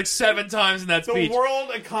politicians Dude, like 7 times in that the speech. world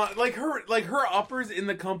like her uppers in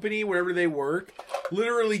the company wherever they work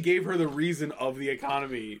literally gave her the reason of the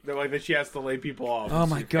economy that she has to lay people off. Oh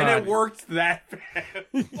my God. And it worked that bad.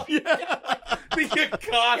 The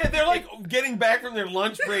economy. Yeah, they're like getting back from their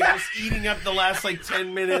lunch break, just eating up the last like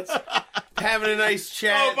 10 minutes, having a nice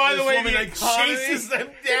chat. Oh, by the This way, woman the like economy- chases them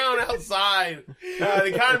down outside. The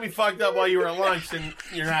economy fucked up while you were at lunch, and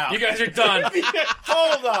you're out. You guys are done.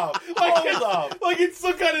 Hold up, hold up. Like it's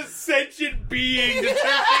some kind of sentient being.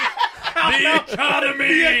 The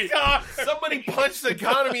economy. Somebody punched the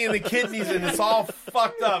economy in the kidneys, and it's all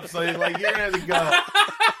fucked up. So you're like, you're gonna have to go.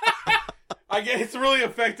 I guess it's really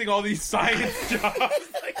affecting all these science jobs.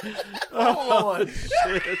 Hold on.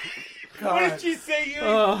 What did she say?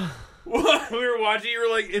 We were watching. You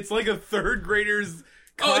were like, it's like a third grader's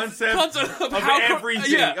concept, concept of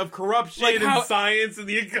everything, of corruption Like how- and science and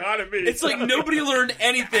the economy. It's like nobody learned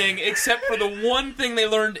anything except for the one thing they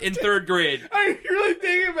learned in 3rd grade. I mean, you're really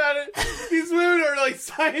thinking about it. These women are like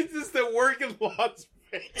scientists that work in Las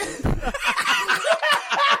Vegas.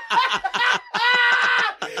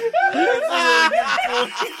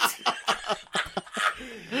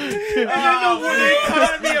 And then the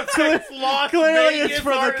economy affects Las Clearly, Vegas it's for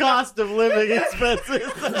the hard enough. cost of living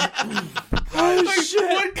expenses.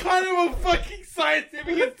 What kind of a fucking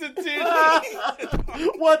scientific institution?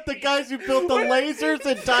 What, the guys who built the lasers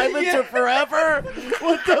and diamonds are forever?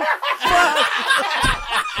 What the fuck?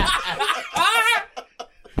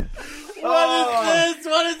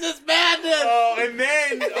 What is this madness? Oh, and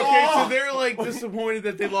then so they're like disappointed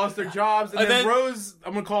that they lost their jobs, and then Rose,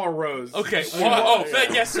 I'm gonna call her Rose. Okay.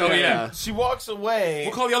 Yes, so yeah. She walks away.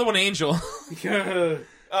 We'll call the other one Angel.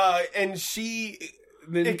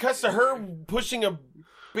 And it cuts to her pushing a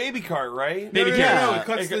baby cart, right? Baby No, carrot. it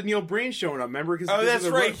cuts to Neil Breen showing up. Remember? Oh, that's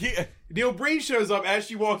right. Neil Breen shows up as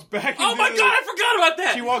she walks back. Oh my God, I forgot about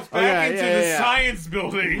that. She walks back into the science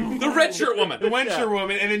building. The red shirt woman. The Wencher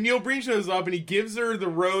woman, and then Neil Breen shows up and he gives her the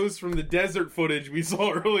rose from the desert footage we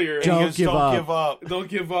saw earlier. And he goes, don't give up. Don't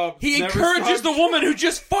give up. He Never encourages stop. the woman who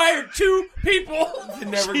just fired 2 people. To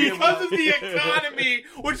never give up. Because of the economy,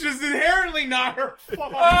 which is inherently not her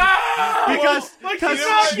fault. Because she's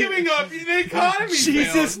not giving up. The economy.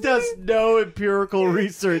 Jesus does no empirical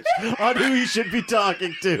research on who he should be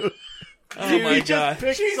talking to. Oh my He God. just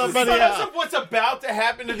picked Jesus, somebody because out. of what's about to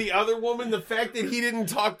happen to the other woman, the fact that he didn't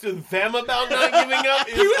talk to them about not giving up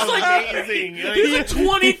is amazing. He was like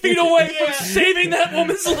 20 feet away from saving that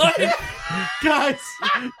woman's life.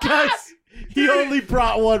 Guys, he only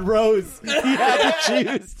brought one rose. He had to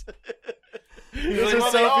choose. He's was like,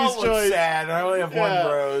 well, they all Sophie's look choice. sad. I only have one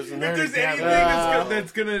rose. And If there's they're anything together.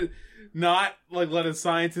 that's gonna not like let a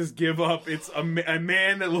scientist give up, it's a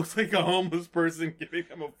man that looks like a homeless person giving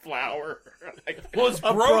him a flower. Well, it's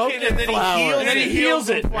broken, broken and then flower. he heals And then he heals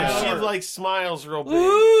it. And she Flower. like smiles real big.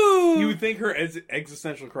 Ooh. You would think her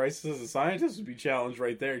existential crisis as a scientist would be challenged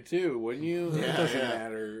right there too, wouldn't you? It doesn't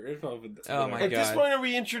matter. Oh my At this God. point, are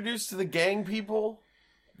we introduced to the gang people?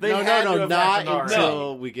 They No, had to not have happened already.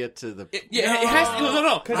 until we get to the. It has to. No.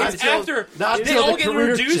 Not It's till- after Not they till all the get career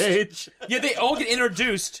introduced. change. Yeah, they all get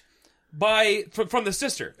introduced from the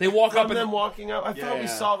sister. They walk up From and them walking up? I thought we yeah.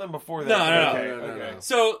 saw them before that. No. Okay.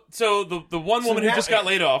 So the one woman now- who just got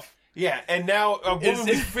laid off. Yeah, and now a woman Is-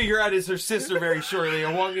 we figure out is her sister very shortly.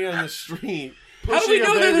 They're walking down the street. How do we Pushing a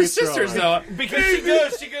know they're their baby sisters stroller. though?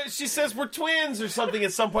 Because she says we're twins or something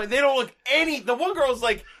at some point. They don't look the one girl's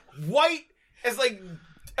like white as like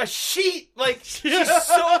a sheet. Like she's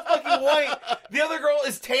so fucking white. The other girl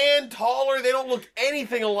is tan, taller. They don't look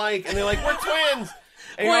anything alike. And they're like, we're twins.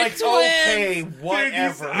 And you're We're like, twins. okay,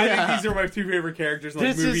 whatever. I think these are my 2 favorite characters in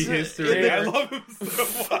like, This movie is- history. yeah. I love them so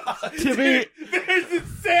much. To me, There's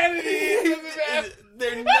insanity in the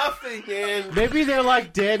They're nothing, man. maybe they're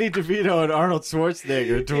like Danny DeVito and Arnold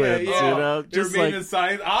Schwarzenegger twins. You know, They're just made like in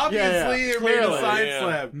science. Obviously, they're made in clearly, a science yeah.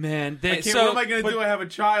 lab. Man, I can't, what am I going to do? I have a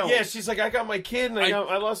child. Yeah, she's like, I got my kid and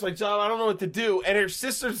I lost my job. I don't know what to do. And her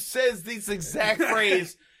sister says this exact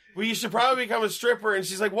phrase, well, you should probably become a stripper. And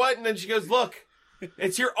she's like, what? And then she goes, look,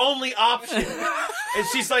 it's your only option. And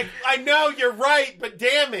she's like, I know, you're right, but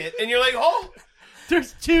damn it. And you're like, oh,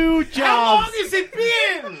 there's 2 jobs. how long has it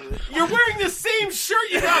been? You're wearing the same shirt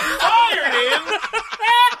you got fired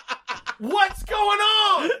in. What's going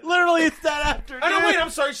on? Literally, it's that afternoon. Oh, no, wait,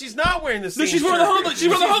 I'm sorry. She's not wearing the same she's wearing the shirt. homeless- she's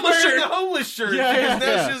wearing the homeless wearing shirt. the homeless shirt. Yeah, because yeah, now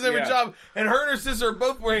yeah. she doesn't have a job. And her and her sister are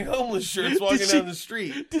both wearing homeless shirts walking she- down the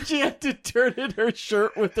street. Did she have to turn in her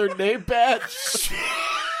shirt with her name badge?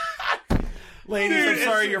 ladies, I'm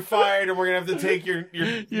sorry you're fired, and we're gonna have to take your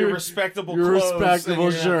respectable your clothes respectable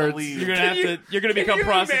and you're gonna have to shirts. leave. You're gonna become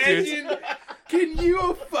prostitutes. Can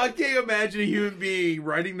you fucking imagine a human being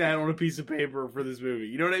writing that on a piece of paper for this movie?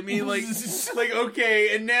 You know what I mean? Like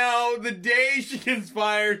okay, and now the day she gets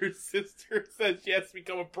fired, her sister says she has to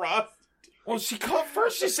become a prostitute. Well, she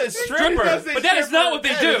says Stripper, but that is not what they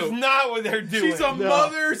That do. is not what they're doing. She's a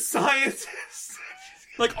mother scientist.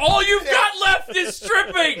 Like, all you've got left is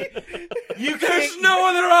stripping. There's no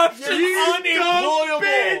other option. You're unemployable.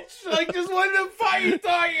 Bitch! Like, just what the fuck are you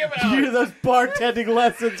talking about? Those bartending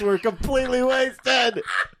lessons were completely wasted.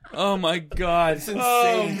 Oh my god. It's insane.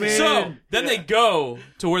 Oh, man. So, then they go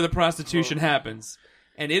to where the prostitution happens.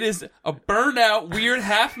 And it is a burned out, weird,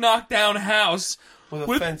 half knocked down house. With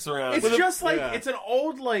a fence around it. It's just like, it's an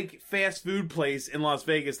old, like, fast food place in Las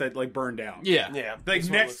Vegas that, like, burned down. Yeah. Yeah. Like, that's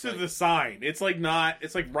what it next looks to like. the sign. It's, like, not,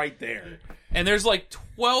 it's, like, right there. And there's like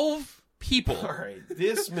 12 people. All right,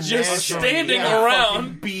 this Just menagerie standing of around.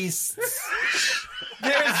 fucking beasts.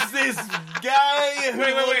 There's this guy who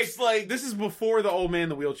looks like This is before the old man in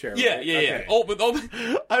the wheelchair. Yeah, right? yeah, yeah. Okay. Oh, but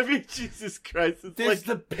I mean, Jesus Christ. It's there's like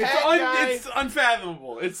the pet guy. It's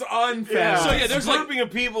unfathomable. It's unfathomable. So, yeah, there's like grouping of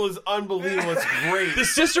people is unbelievable. It's great. the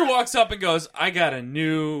sister walks up and goes, "I got a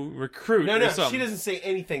new recruit." No, or she something. doesn't say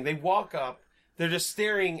anything. They walk up. They're just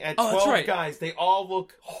staring at Oh, that's 12 right. guys. They all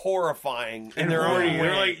look horrifying in their horny. own way.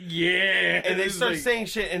 They're like, yeah. and they It's start like- saying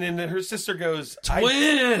shit, and then her sister goes,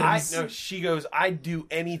 Twins! No, she goes, I'd do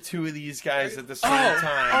any two of these guys at the same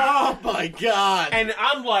time. oh my God. And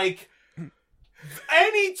I'm like,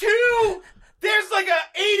 any two? There's like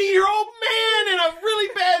a 80-year-old man in a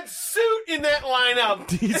really bad suit in that lineup.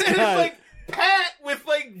 These and then guys- it's like Pat with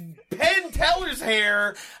like Penn Teller's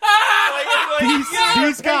hair.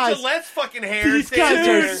 These guys- Gillette's fucking hair. These guys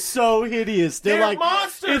standing are there. so hideous. They're like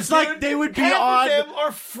monsters. It's like dude. they would be Half on. of them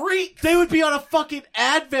are freaks. They would be on a fucking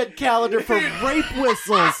advent calendar for rape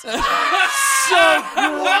whistles. So gross.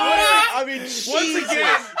 I mean, Once Jesus.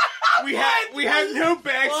 again, we have no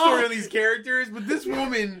backstory on these characters, but this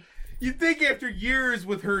woman, you'd think after years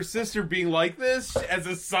with her sister being like this, as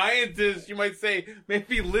a scientist, you might say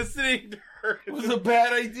maybe listening to her was a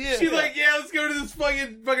bad idea. She's like, yeah, let's go to this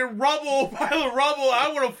fucking rubble, pile of rubble.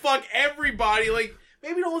 I want to fuck everybody. Like,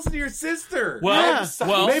 maybe don't listen to your sister. Well,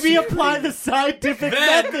 well, maybe apply the scientific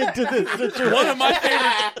Then- method to this situation.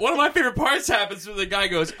 one of my favorite parts happens when the guy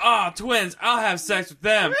goes, twins, I'll have sex with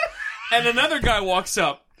them. And another guy walks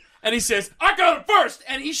up and he says, I got him first,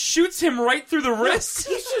 and he shoots him right through the wrist.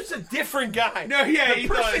 He shoots a different guy. No, yeah, he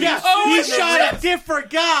thought person- Yeah, Oh, he it's shot a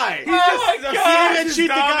different guy. Oh my just- god! He didn't shoot the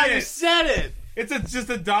guy who dominant. said it. It's just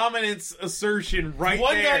a dominance assertion right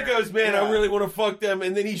One there. guy goes, man, Yeah. I really want to fuck them,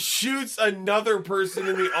 and then he shoots another person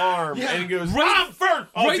in the arm, and he goes, Right- I'm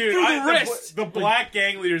first. Oh, right dude, through the wrist. The black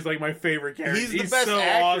gang leader is like my favorite character. He's the best so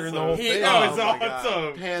actor awesome. in the whole He- thing. oh, it's my God.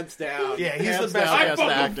 awesome. Hands down. Yeah, he's Hands the best. down, I best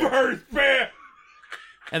fuck him actor. first, man.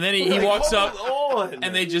 And then he Like, walks up hold on.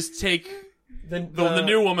 and they just take the the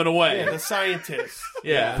new woman away. Yeah, the scientist.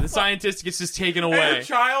 Yeah, the scientist gets just taken And away. the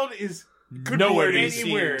child is could Nowhere be to be seen.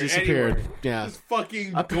 anywhere, Disappeared. anywhere. Yeah. Just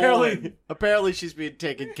fucking Apparently she's being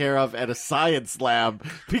taken care of at a science lab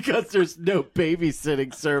because there's no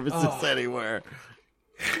babysitting services anywhere.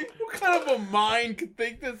 What kind of a mind could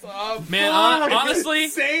think this up? Man, Fuck, honestly,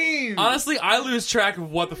 it's insane. honestly, I lose track of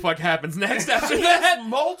what the fuck happens next after He that. has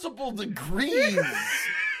multiple degrees.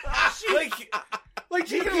 like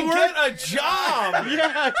he can work- get a job.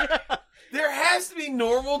 Yeah. There has to be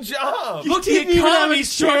normal jobs. Look, the didn't even have economy a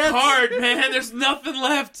struck chance. hard, man. There's nothing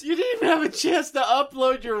left. You didn't even have a chance to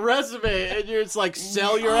upload your resume, and you're just like,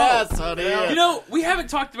 sell your ass, honey. You know, we haven't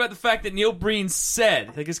talked about the fact that Neil Breen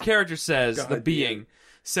said, like his character says, the being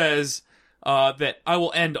says that I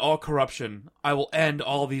will end all corruption. I will end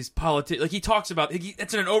all these politics. Like he talks about,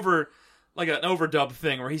 it's an overdub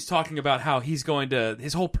thing where he's talking about how he's going to,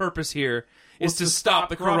 his whole purpose here is to stop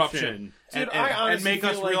the corruption. Dude, and, I and honestly make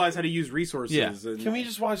us feel like- realize how to use resources. Yeah. And, Can we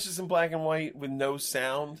just watch this in black and white with no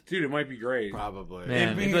sound? dude, it might be great. Probably. Man,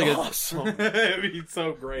 It'd be like awesome. It'd be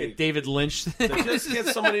so great. David Lynch thing. Just get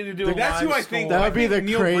somebody to do a That's live who I score. think- That would be the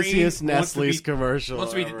Neil Breen craziest wants to be- Nestle's commercial.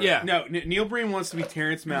 Wants to be, ever. yeah. No, Neil Breen wants to be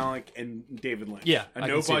Terrence Malick and David Lynch. Yeah, a I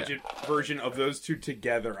no can see budget version of those two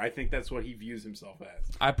together. I think that's what he views himself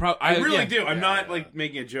as. I I really yeah. do. I'm not like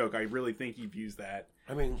making a joke. I really think he views that.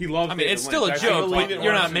 I mean, He loves. I mean, David it's still a Lynch. joke, believe but it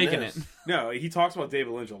you're not watching making this. it. No, he talks about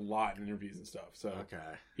David Lynch a lot in interviews and stuff. So Okay.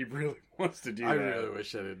 he really wants to do I that. really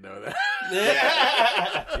wish I didn't know that.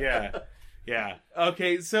 Yeah. Yeah.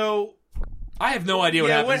 Okay, so I have no idea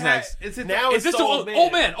what happens next. Now Is it's this the old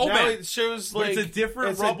man? Old now man. it shows But like it's a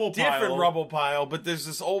different rubble pile. rubble pile. But there's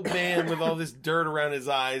this old man with all this dirt around his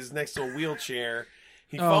eyes next to a wheelchair.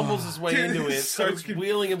 He fumbles his way Dude, into it, this is so starts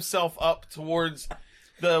wheeling himself up towards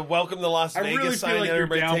the Welcome to Las I Vegas really sign feel like that you're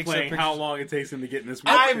everybody takes their downplaying how pictures. long it takes him to get in this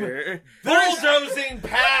I'm wheelchair. bulldozing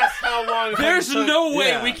past how long. There's it took. no way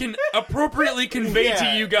Yeah. we can appropriately convey to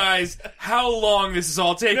Yeah. you guys how long this is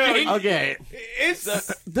all taking. Okay, It's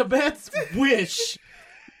the man's wish.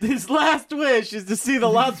 His last wish is to see the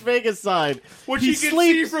Las Vegas sign. what he you can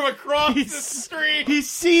sleeps- see from across the he's- street. He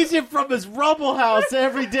sees it from his rubble house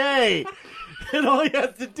every day. And all he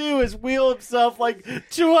has to do is wheel himself like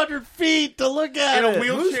 200 feet to look at In a it.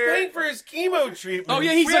 wheelchair. Who's paying for his chemo treatment? Oh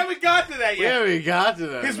yeah, he's We like, haven't got to that yet. Yeah, we got to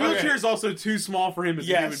that. His wheelchair is also too small for him as a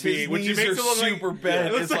human Yes, being, his which knees makes are it look super like, bent.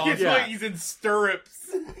 It looks It's like, awesome. it's like he's in stirrups.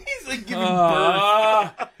 He's like giving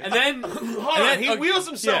birth. and then Hold on, he wheels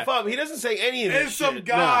himself yeah. up. He doesn't say any of And this some shit.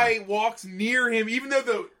 guy walks near him, even though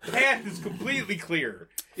the path is completely clear.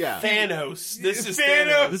 Yeah. Thanos. This is Thanos.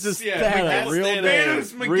 Thanos. This is Yeah, Thanos, that's real Thanos. name.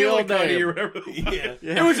 Thanos Real McGillicuddy name. or whatever the fuck.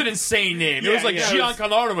 Yeah. It was an insane name. It was like Yeah, Gian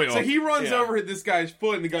Canardo. So he runs Yeah. over at this guy's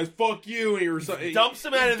foot, and the guy's "fuck you," and he Dumps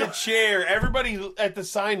him out of the chair. Everybody at the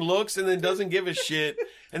sign looks and then doesn't give a shit.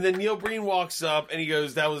 And then Neil Breen walks up and he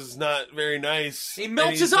goes, "That was not very nice." He And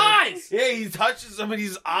melts he's his like- eyes. Yeah, he touches him and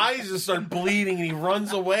his eyes just start bleeding and he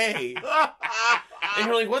runs away. And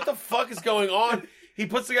you're like, "What the fuck is going on?" He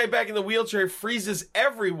puts the guy back in the wheelchair, freezes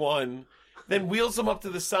everyone, then wheels him up to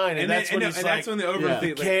the sign, and, that's when he's like, that's when the overthink. Yeah.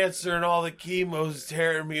 Like, "Cancer and all the chemo's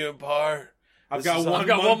tearing me apart." I've This got is- one. I've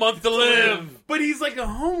got 1 month to live. But he's like a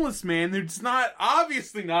homeless man who's not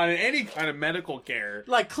obviously not in any kind of medical care.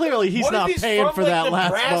 Like, clearly he's What not if he's paying from, for like, that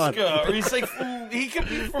last month. Nebraska, or he's like he could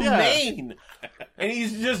be from Yeah. Maine, and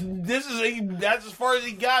he's just that's as far as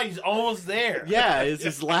he got. He's almost there. Yeah, is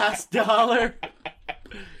his last dollar.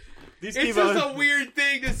 These It's people just a weird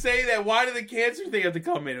thing to say that. Why did the cancer thing have to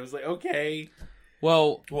come in? It was like, okay.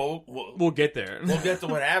 Well, Well, we'll get there. we'll get to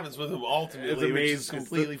what happens with him It's ultimately, amazing. which is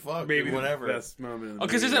completely It's fucked. Maybe whatever. the best moment. Oh,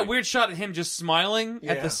 because there's that weird shot of him just smiling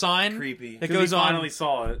at Yeah, the sign. creepy. That 'Cause goes he on. finally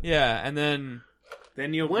saw it. Yeah, and then Then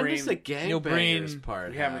Neil when Breen. does the Neil gangbangers Breen-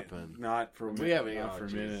 part we haven't happen? not for a minute. We haven't not got for a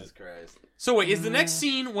Jesus minute. Christ. so wait, is the next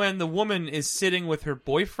scene when the woman is sitting with her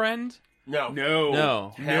boyfriend? No, No,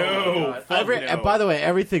 No. no. Fuck no. And by the way,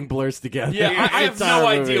 everything blurs together. Yeah, I have Entire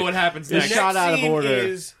no movie. idea what happens It's next. shot out of scene order.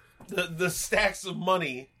 Is the stacks of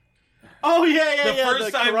money. Oh yeah, The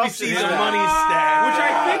first time we corruption see the stack. money stack, Which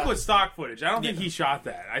I think was stock footage. I don't think he shot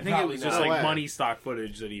that. I think it Probably was just not. like No way. money stock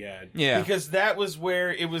footage that he had. Yeah. because that was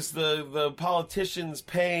where it was the politicians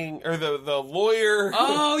paying or the lawyer.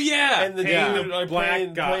 Oh yeah. And the Yeah. dude The black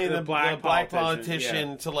playing, guy- playing the the black black politician,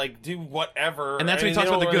 politician to like do whatever, And that's when he they talks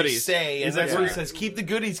about don't the really goodies. Say, and He's that's like, when he "Yeah." says, "Keep the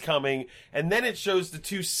goodies coming." And then it shows the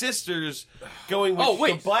two sisters going with Oh,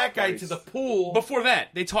 wait. the black guy to the pool. Before that,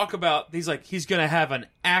 they talk about he's gonna have an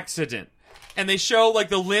accident, and they show like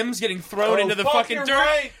the limbs getting thrown Oh, into the fuck, fucking you're dirt.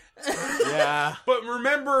 right. Yeah. But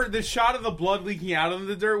remember, the shot of the blood leaking out of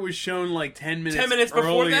the dirt was shown like 10 minutes 10 minutes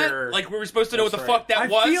before earlier. that, like we were supposed to know what the That's fuck that I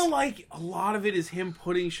was. feel like a lot of it is him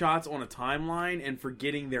putting shots on a timeline and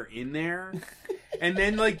forgetting they're in there. And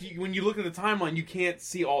then, like, when you look at the timeline, you can't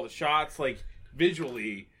see all the shots, like,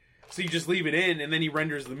 visually. So you just leave it in, and then he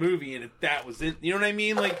renders the movie, and that was it. You know what I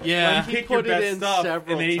mean? Like, Yeah. like, He you pick your put it best in stuff,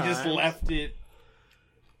 several and then he just times. left it.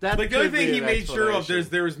 That Like, the only could thing be he an made sure of, explanation.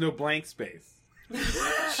 there was no blank space.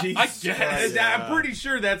 I guess. I'm pretty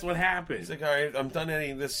sure that's what happened. He's like, "All right, I'm done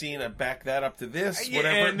editing this scene. I back that up to this. Yeah,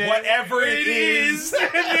 Whatever, and then whatever it is."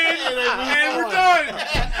 and we're done.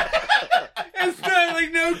 It's not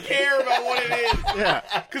like no care about what it is Yeah.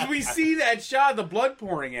 because we see that shot, the blood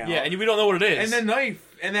pouring out, Yeah, and we don't know what it is. and then knife,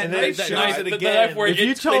 and that And then knife that shot. knife- it the again. knife where If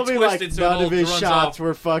you told it me like twisted so none it of his runs shots off.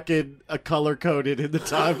 were fucking color coded in the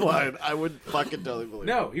timeline, I would fucking totally believe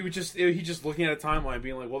No, he just looking at a timeline,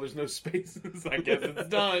 being like, "Well, there's no spaces. I guess it's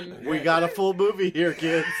done." it. We got a full movie here,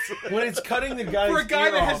 kids. When it's cutting the guy's For a guy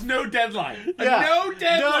ear that off, has no deadline, Yeah. no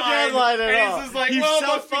deadline, No deadline at and all. he's just like, He's "Well, it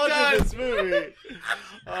must be done." self-funded this movie.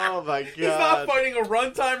 Oh my god. He's not fighting a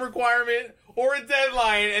runtime requirement or a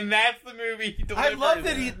deadline, and that's the movie he I delivers. love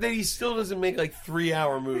that he still doesn't make like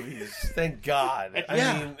 3-hour movies. Thank God. Yeah.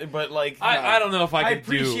 I mean, but like I don't know if I I could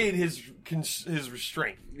appreciate his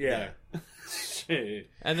restraint. Yeah. Shit.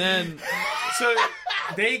 And then So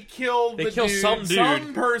they kill They the kill dude, some dude.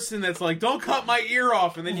 some person that's like, "Don't cut my ear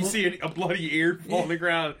off," and then you see a bloody ear fall on the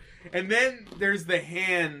ground, and then there's the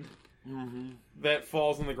hand that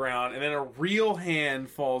falls on the ground, and then a real hand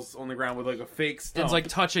falls on the ground with like a fake stump. It's like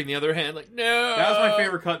touching the other hand. Like, no. That was my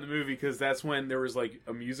favorite cut in the movie because that's when there was like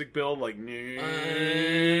a music build, like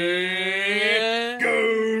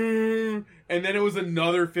go, and then it was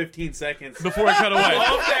another 15 seconds Before it cut away. I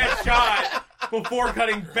love that shot. Before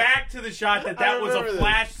cutting back to the shot that was a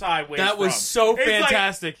flash sideways. That was from. so It's like-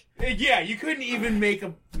 fantastic. yeah, you couldn't even make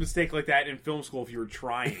a mistake like that in film school if you were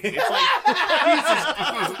trying. It's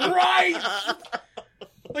like, Jesus Christ!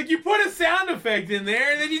 Like, you put a sound effect in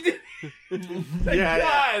there, and then you did.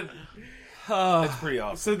 God. That's pretty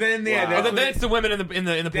awesome. So then, yeah, Oh, that's then when it's the women in the pool.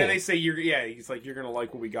 then they say he's like, you're gonna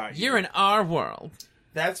like what we got. You're in our world.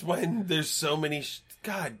 That's when there's so many.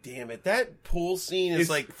 God damn it! That pool scene is It's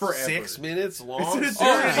like forever. 6 minutes long. It's Oh,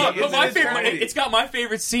 eternity. fuck, but It's my an favorite, eternity. it's got my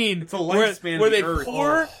favorite scene. It's a where, lifespan where of they the earth.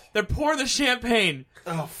 pour, Oh. they pour the champagne.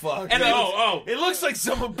 Oh fuck! And it looks like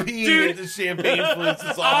someone peeing Dude. into champagne flutes.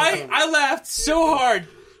 It's awesome. I laughed so hard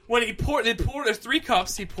when they pour. There's 3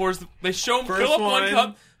 cups. He pours. They show him First fill up one one.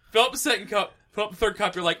 cup, fill up a second cup, fill up a third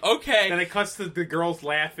cup. You're like, okay, Then it cuts to the girls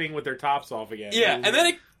laughing with their tops off again. yeah. And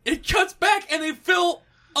then it cuts back and they fill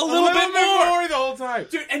a a little bit more. the whole time.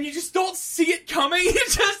 Dude, and you just don't see it coming.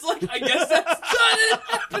 It's just like, I guess that's done. It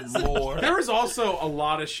happens. More. There was also a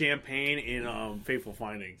lot of champagne in Fateful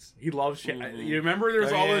Findings. He loves champagne. You remember there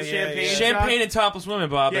was Oh, all yeah, those yeah, champagne yeah. Champagne shots? and topless women,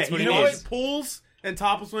 Bob. Yeah, That's what you it know is. what? Pools and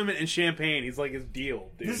topless women and champagne. He's like his deal,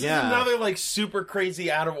 dude. This Yeah. is another like super crazy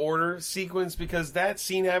out of order sequence because that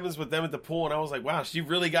scene happens with them at the pool, and I was like, wow, she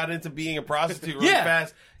really got into being a prostitute really Yeah.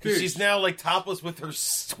 fast because Dude. she's now like topless with her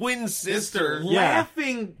twin sister.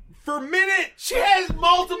 laughing for minutes. She has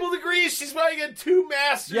multiple degrees. She's probably got 2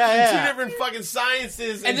 masters Yeah, in yeah. 2 different fucking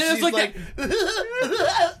sciences. And then she's there's like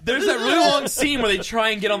There's that really long scene where they try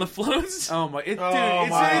and get on the floats. Oh my! Dude, Oh it's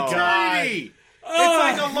my an eternity.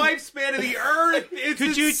 It's like a lifespan of the Earth. It's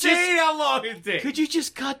Could you insane just- how long it takes. Could you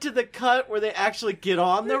just cut to the cut where they actually get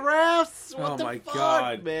on the rafts? What Oh the my fuck,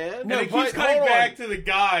 God. man? And No, it but keeps cutting hold on. back to the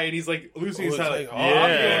guy, and he's like losing his it's head. like, Like, oh, I'm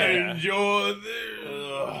yeah. gonna enjoy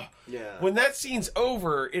this. Yeah. when that scene's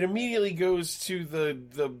over, it immediately goes to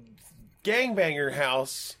the gangbanger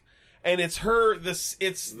house, and it's her. It's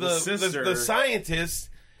the sister. the scientist.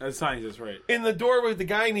 That's scientist, right? In the doorway with the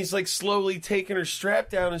guy, and he's like slowly taking her strap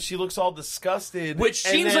down, and she looks all disgusted. Which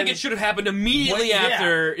And seems then- like it should have happened immediately Well, yeah.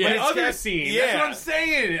 after. But Yeah. The it's other got- scene. yeah. That's what I'm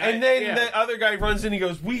saying. And then the other guy runs in. He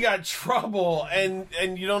goes, "We got trouble," and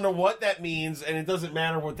you don't know what that means, and it doesn't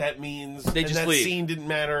matter what that means. They and just that leave. scene didn't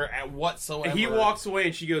matter at whatsoever. And he walks away,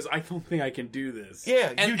 and she goes, "I don't think I can do this."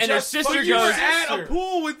 Yeah, And- you and her just sister fucked You your were goes- at a sister.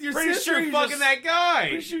 pool with your Pretty sister sure you fucking just- that guy.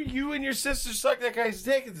 Pretty sure you and your sister sucked that guy's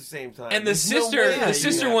dick at the same time. And the There's no sister, way the that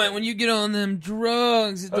sister you- went, when you get on them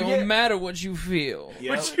drugs, it Oh, don't yeah. matter what you feel.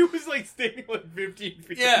 But she was like standing like 15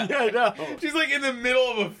 feet. Yeah. Yeah, I know. She's like in the middle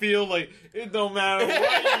of a field, like, it don't matter what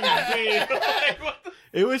you feel. Like, what the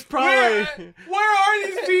It was probably. where are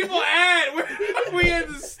these people at? Where are we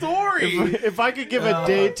in the story? If I could give a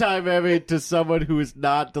daytime Emmy to someone who is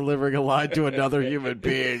not delivering a line to another human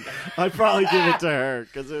being, I'd probably give it to her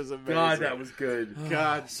because it was amazing. God, that was good.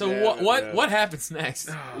 God. So damn what it, what happens next?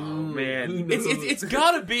 Oh man, It's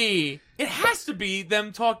gotta be. It has to be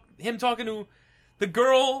him talking to the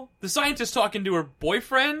girl, the scientist talking to her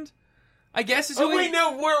boyfriend. I guess is. Oh who wait, he-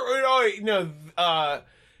 no, no.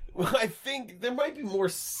 I think there might be more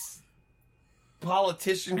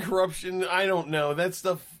politician corruption. I don't know. That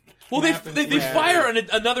stuff. Well, they happens fire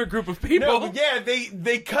another group of people. No, but yeah,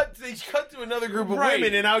 they cut to another group of Right.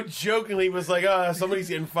 women, and I jokingly was like, "Oh, somebody's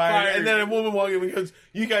getting fired," and then a woman walked in and goes,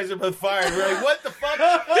 "You guys are both fired." We're like, "What the fuck?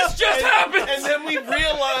 This just happened!" And then we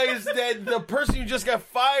realized that the person who just got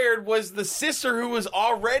fired was the sister who was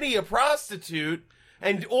already a prostitute.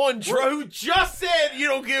 And on who just said you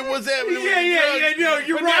don't get what's happening. with the drugs. no,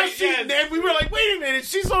 you're But now right. and then we were like, wait a minute,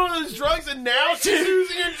 she's on those drugs and now she's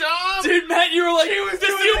losing her job. Dude, Matt, you were like, does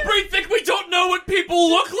Neil Breen think we don't know what people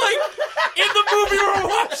look like in the movie we're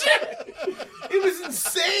watching? It was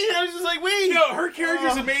insane. I was just like, wait. No, her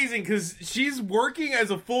character's amazing because she's working as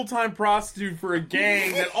a full-time prostitute for a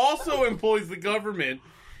gang that also employs the government.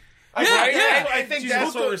 I think She's that's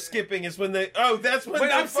hooked what up- we're skipping is when they. Oh, that's when. What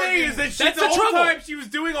the I'm saying is that she, That's the the whole trouble. time she was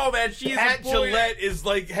doing all that, she is Pat employed. Gillette is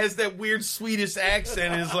like has that weird Swedish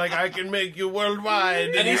accent. Is like I can make you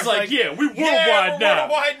worldwide, And he's like, yeah, we're worldwide yeah, we're now.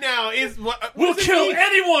 Worldwide now is what We'll what does it kill mean?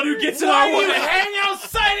 anyone who gets in Why our do you way. hang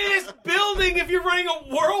outside of this building if you're running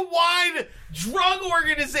a worldwide drug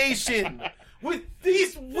organization with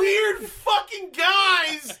these weird fucking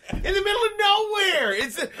guys in the middle of nowhere?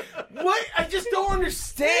 It's what I just don't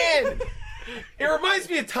understand. It reminds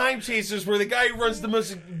me of Time Chasers, where the guy who runs the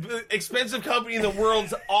most expensive company in the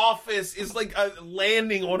world's office is like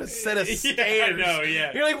landing on a set of stairs. Yeah, I know,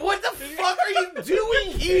 yeah. You're like, what the fuck are you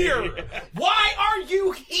doing here? Why are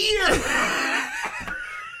you here?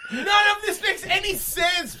 None of this makes any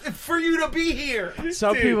sense for you to be here.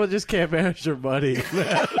 Some people just can't manage their money.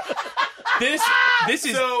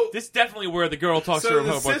 This definitely where the girl talks to So her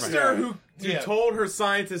the boyfriend. sister who Yeah. told her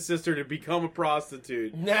scientist sister to become a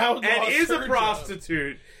prostitute Now and lost is a her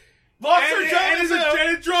prostitute Lost and, her job and is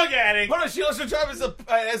a drug addict. Hold on, she lost her job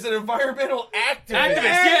as an environmental activist. Activist,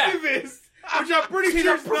 yeah. Activist, which I'm pretty She's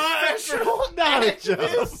sure a is not professional Not a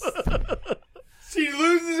activist. She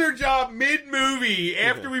loses her job mid-movie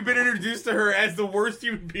after we've been introduced to her as the worst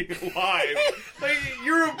human being alive. Like,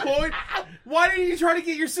 you're employed. Why didn't you try to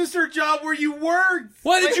get your sister a job where you worked?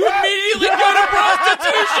 Why did you immediately go to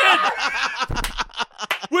prostitution?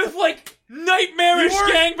 With like nightmarish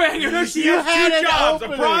gangbangers. She You has had two an jobs, a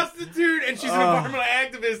opening. prostitute, and she's an environmental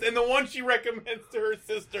activist, and the one she recommends to her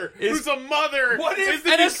sister, who's a mother, is to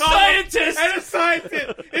and a become scientist. and a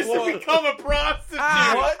scientist, is to become a prostitute.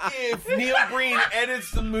 What if Neil Breen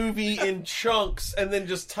edits the movie in chunks and then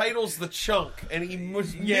just titles the chunk and he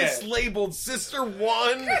mislabeled Sister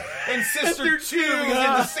 1 and Sister 2 because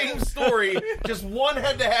they're the same story, just one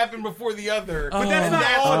had to happen before the other. But that's not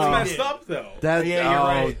all it's messed up, though. That, Yeah, you're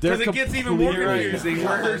right. they're Because it gets even more completely- confusing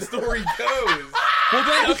where her story goes. Well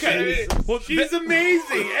then, okay. Well, She's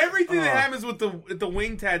amazing. Everything that happens with the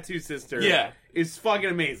wing tattoo sister, Yeah. is fucking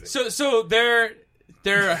amazing. So they're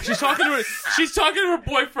she's talking to her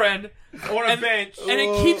boyfriend On a bench, and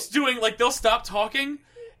it keeps doing like they'll stop talking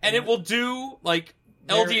and it will do like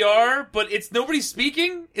LDR, but it's nobody's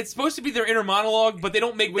speaking. It's supposed to be their inner monologue, but they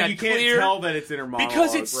don't make well, that you can't clear tell that it's inner monologue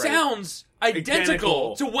because it right? sounds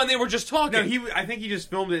identical to when they were just talking. No, I think he just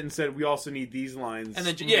filmed it and said we also need these lines, And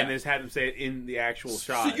then- and yeah. just had him say it in the actual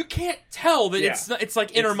shot. so you can't tell that Yeah. it's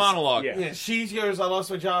like inner monologue. Yeah. Yeah, she goes, I lost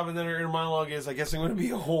my job, and then her inner monologue is, I guess I'm going to be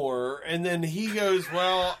a whore. And then he goes,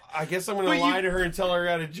 well, I guess I'm going to lie to her and tell her I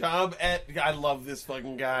got a job at... I love this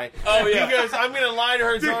fucking guy. Oh, yeah. He goes, I'm going to lie to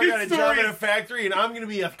her and tell her I got a Dude, job at a stories- factory, and I'm going to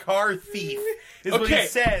be a car thief, is what Okay, he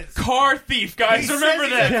says. car thief, guys. He Remember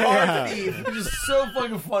says he's that. a car Yeah. thief, which is so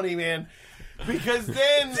fucking funny, man. Because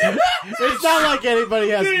then... It's not like anybody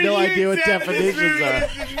has Dude, no you idea what examine this definitions movie,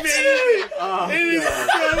 are. It's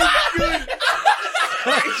amazing.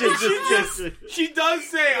 It is so good. She does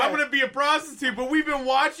say, "I'm going to be a prostitute," but we've been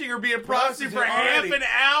watching her be a prostitute for half already. an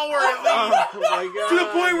hour at least, to the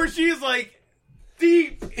point where she is like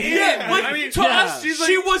deep in. Yeah, like, I mean, to us, she's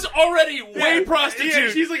she was already way yeah, prostitute. Yeah,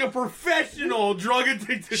 she's like a professional drug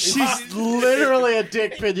addicted. She's literally a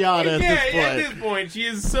dick pinata at at this point. this point, she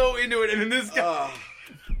is so into it, and then this guy.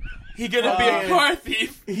 He gonna be a car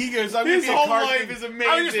thief. He goes, I'm His going to be a whole car life thief. is I just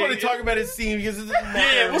amazing. want to talk about his scene because it doesn't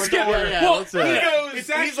matter. Yeah, we'll skip We're- it. Yeah, Well, let's, He goes, It's he's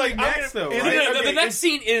actually like, next, though, is right? it- The okay, next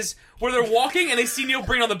scene is where they're walking and they see Neil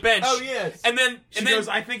Breen on the bench. Oh, yes. And then She goes,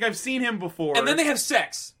 "I think I've seen him before." and then they have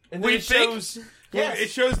sex. And What then do it you think? shows... Well, Yes. it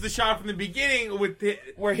shows the shot from the beginning with the.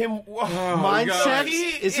 where him... Mind God. sex? He-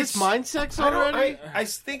 Is this it's- mind sex I don't- already? I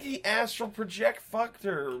think he astral project fucked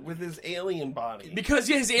her with his alien body. Because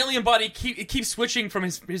his alien body keeps switching from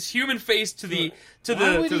his human face to the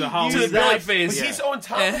Why would to the he Hollywood use to the Billy that? face. But he's on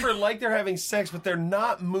top of her like they're having sex, but they're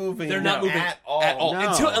not moving. They're not moving at all.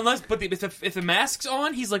 No. If the mask's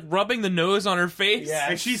on, he's like rubbing the nose on her face. Yeah.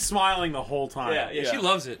 And she's smiling the whole time. yeah, she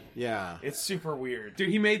loves it. Yeah. It's super weird. Dude,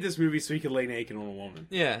 he made this movie so he could lay naked on a woman.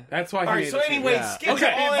 Yeah. That's why he All right, made so this anyway, Yeah. skip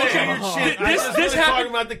Okay, all that okay. weird shit. This- I just this wanna happened- talk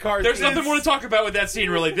about the car. There's scene. nothing more to talk about with that scene,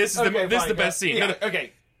 really. This is Okay, this is fine, the best scene. Yeah,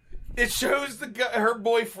 okay. It shows the guy, her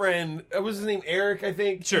boyfriend. What was his name? Eric, I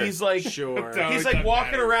think. Sure. He's like, Sure. He's like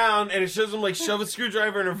walking around, and it shows him like shove a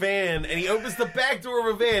screwdriver in a van, and he opens the back door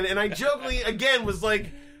of a van. And I jokingly again was like,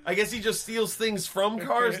 I guess he just steals things from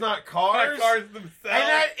cars, not cars. Not cars themselves. And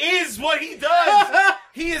that is what he does.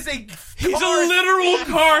 He is a He's car a literal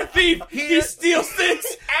car thief. He He is- steals things.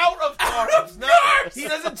 out of cars. Out of No, cars! he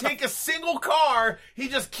doesn't take a single car. He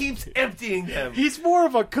just keeps emptying them. He's more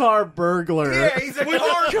of a car burglar. Yeah, he's a car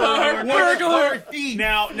car burglar, burglar. car thief.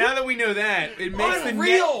 Now that we know that, it makes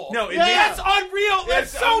Unreal. the it Yeah, makes, that's unreal.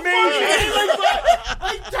 That's It's so amazing. funny.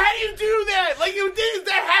 Like, how do you do that? Like, you did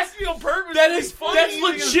that has to be on purpose. That It's is funny. that's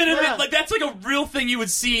Because- legitimate. Yeah. Like that's like a real thing you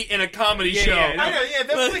would see in a comedy Yeah, show. yeah, I know, yeah,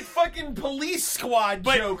 that's like fucking Police Squad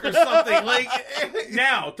joke or something. Like,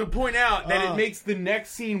 now to point out that it makes the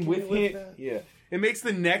next scene with lift him. that? Yeah, it makes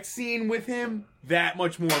the next scene with him that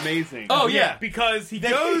much more amazing. Oh, yeah. because he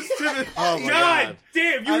goes to the. Oh, my God God.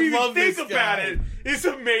 damn! You I even love think this about guy. it. It's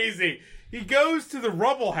amazing. He goes to the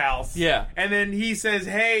rubble house. Yeah. and then he says,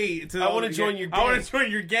 "Hey, I wanna join your I want gang." to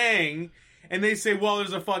join your gang." and they say, well,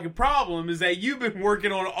 there's a fucking problem, is that you've been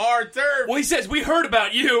working on our turf. Well, he says, we heard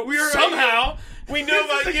about you. We heard somehow. We know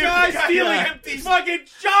about the you. guy stealing empty fucking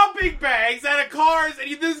shopping bags out of cars,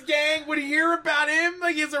 and this gang would hear about him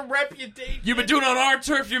like he has a reputation. You've been doing it on our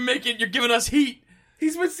turf. You're giving us heat.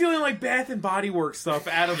 He's been stealing like Bath and Body Works stuff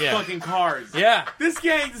out of fucking cars. Yeah. This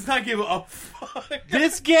gang does not give a fuck.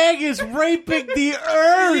 This gang is raping the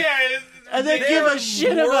earth. Yeah, And they give a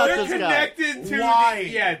shit about they're this guy. connected to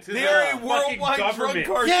Why? to They are a the worldwide fucking drug government.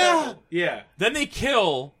 cartel. Yeah. Yeah. Then they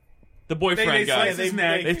kill the boyfriend They guy. slice his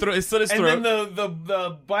neck. They slit his And throat. then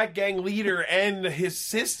the black gang leader and his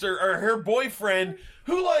sister or her boyfriend,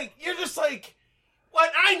 who like you're just like,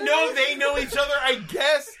 what? I know they know each other, I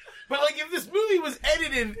guess, but like if this movie was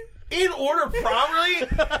edited in order properly,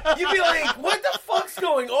 you'd be like, what the fuck's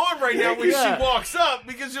going on right now when Yeah. she walks up?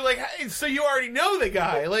 Because you're like, hey, so you already know the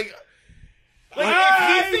guy, like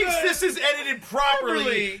if he thinks this is edited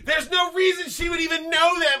properly, there's no reason she would even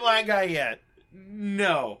know that black guy yet,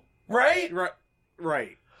 No. right?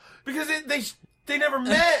 Right. Because they never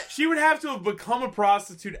met. She would have to have become a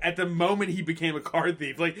prostitute at the moment he became a car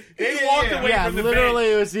thief. Like they Yeah, walked yeah. away Yeah, from the literally,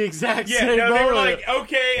 bank. it was the exact Yeah, same no, moment. they were like,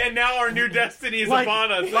 okay, and now our new destiny is Like-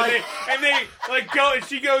 upon us. like- and they like go, and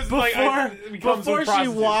she goes becomes before a she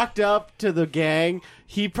prostitute. walked up to the gang,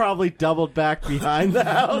 he probably doubled back behind the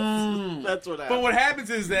house. That's what happened. But what happens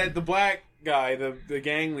is that the black guy, the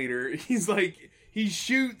gang leader, he's like, he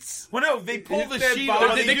shoots. Well, no, they pull the that sheet body-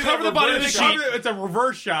 off. They do cover that the body reverse with the shot. sheet. It's a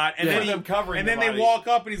reverse shot, and Yeah. then Them covering and the then they body. walk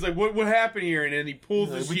up, and he's like, "What happened here?" And then he pulls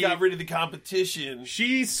the We sheet. got rid of the competition.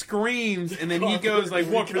 She screams, and then he goes like,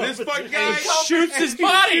 "What for this fucking guy?" shoots And his he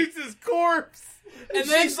body. shoots his corpse. And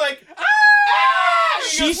then she's like, ah!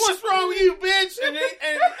 He goes, what's wrong with you, bitch? And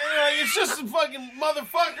it's just a fucking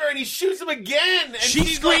motherfucker, and he shoots him again. And She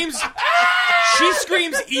she's screams. Like, ah! She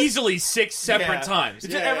screams easily 6 separate Yeah. times.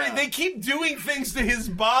 It's just they keep doing things to his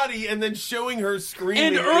body and then showing her screaming.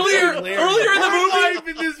 And It's earlier in the Her movie, life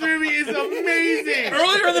in this movie is amazing.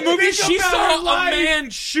 earlier in the movie, Think she about saw her a life. man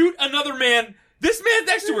shoot another man. This man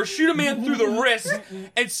next to her shoot a man through the wrist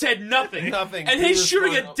and said nothing. Nothing. And he's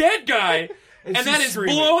shooting a dead guy, and that she's is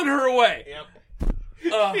screaming. blowing her away. Yep.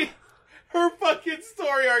 Her fucking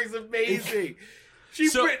story arc is amazing.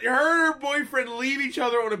 So- Her and her boyfriend leave each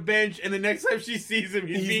other on a bench, and the next time she sees him,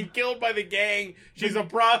 he's being killed by the gang. She's a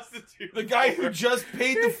prostitute. The guy who just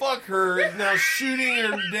paid to fuck her is now shooting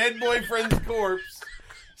her dead boyfriend's corpse.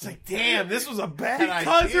 It's like, damn, this was a bad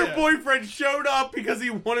Because idea. her boyfriend showed up because he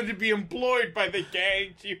wanted to be employed by the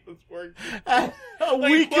gang she was working. a Like,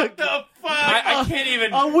 week what ago, the fuck? I can't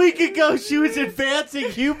even. a week ago, she was advancing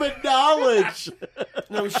human knowledge.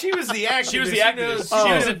 No, she was the activist. She was the Who activist. knows?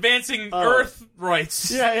 She was advancing Earth rights.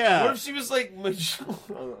 Yeah, yeah. What if she was like?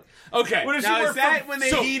 Okay. What if Now, she is worked that for when they-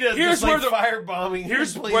 So, PETA, here's just like where the- firebombing?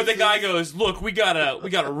 Here's where the guy goes. Look, we got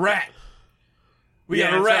a rat. We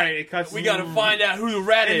Yeah, got a that's rat. right. It cuts- We got to find out who the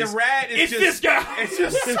rat And is. the rat is It's just, this guy. It's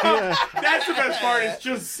just some, that's the best part. It's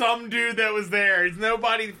just some dude that was there. It's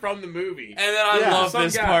nobody from the movie. And then I Yeah, love some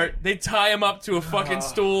this guy. part. They tie him up to a fucking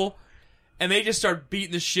stool, and they just start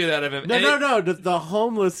beating the shit out of him. No, And no, it- no. The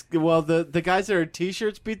homeless, well, the guys that are in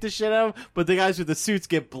t-shirts beat the shit out of them, but the guys with the suits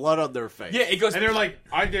get blood on their face. Yeah, it goes. And they're like,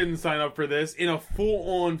 I didn't sign up for this, in a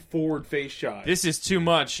full-on forward face shot. this is too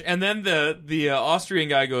much. And then the Austrian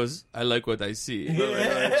guy goes, I like what I see.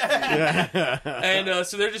 And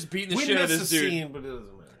so they're just beating the We shit out of missed this the dude. scene, but it doesn't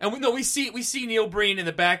matter. And we see Neil Breen in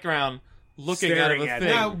the background looking out of Staring a at thing.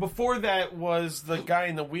 him. Now, before that was the guy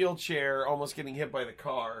in the wheelchair almost getting hit by the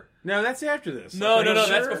car. No, that's after this. No, Are you that's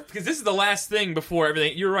sure? because this is the last thing before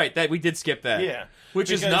everything. You're right. That we did skip that. Yeah, which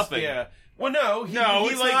is Because, nothing. Yeah. Well, no, No,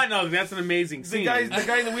 he it's like, not. No, that's an amazing The scene. guy in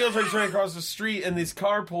the wheelchair is running across the street, and this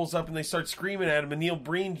car pulls up, and they start screaming at him. And Neil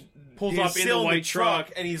Breen Pulls is up in the still white truck.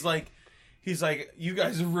 and he's like, "You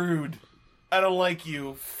guys are rude. I don't like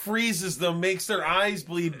you." Freezes them, makes their eyes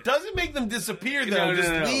bleed. Doesn't make them disappear though. No, no,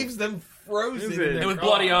 just no. leaves them frozen. Is in it? their And with car.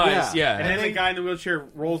 bloody eyes. Yeah. and then the guy in the wheelchair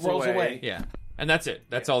rolls away. Yeah. And that's it.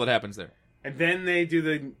 That's all that happens there. And then they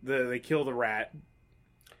do they kill the rat.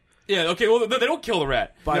 Yeah. Okay. Well, they don't kill the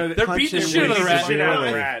rat. By They're beating the punching shit out of the Beats rat. shit out of the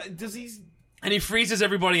Really? rat. Does he? And he freezes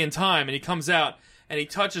everybody in time, and he comes out, and he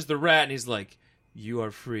touches the rat, and he's like, "You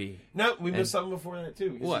are free." No, we missed something before that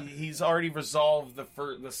too. 'Cause What? He's already resolved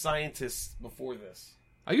the scientists before this.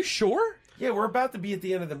 Are you sure? Yeah, we're about to be at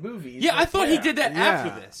the end of the movie. Yeah, I thought he did that Yeah.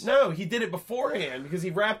 after this. No, he did it beforehand because he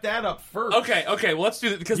wrapped that up first. Okay. Well, let's do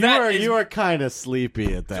that because You were kind of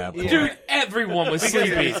sleepy at that point. dude. Everyone was Because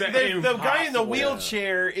sleepy. it's The guy in the impossible.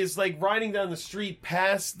 wheelchair is like riding down the street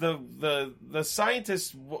past the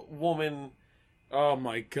scientist woman Oh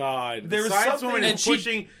my god! There The was science something- woman and is she-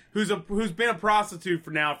 pushing who's been a prostitute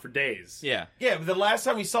for days. Yeah. Yeah, but the last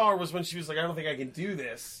time we saw her was when she was like, I don't think I can do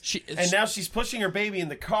this. And now she's pushing her baby in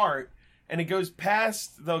the cart, and it goes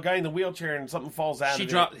past the guy in the wheelchair, and something falls out of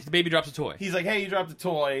it. The baby drops a toy. He's like, hey, you dropped a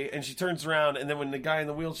toy, and she turns around, and then when the guy in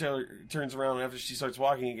the wheelchair turns around after she starts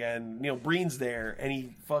walking again, Neil Breen's there, and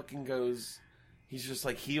he fucking goes, he's just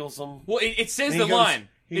like, heals him. Well, it says And the he goes- line.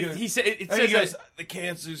 he It goes- says And he goes, that, the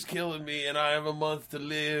cancer's killing me, and I have a month to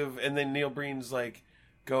live. And then Neil Breen's like,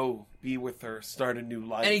 go be with her, start a new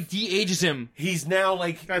life. and he de-ages him. He's now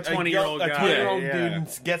like A 20-year-old guy, 20-year-old yeah. dude,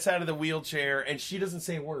 and gets out of the wheelchair, and she doesn't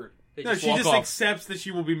say a word. They No, she walk just off. accepts that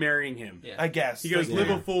she will be marrying him. Yeah. I guess He goes, Like,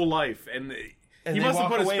 live a full life, and And he they must have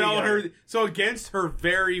walk put a away spell on her. together. So against her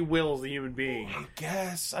very will as a human being. I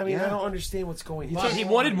guess. I mean, I don't understand what's going on. He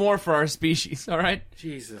wanted more for our species, all right?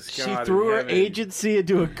 Jesus She God. threw in her heaven. agency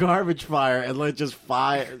into a garbage fire and let just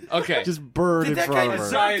fire. Okay. Just burn Did in that front guy of her.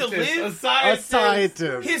 deserve to Scientist, live? a scientist. A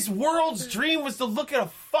scientist. His world's dream was to look at a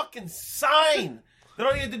fucking sign that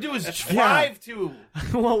all you had to do is drive to.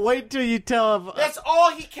 Well, wait till you tell him. That's all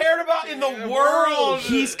he cared about in the world.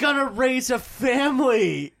 He's gonna raise a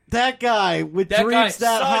family. That guy with That dreams guy-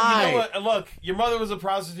 that Son, high. you know what? Look, your mother was a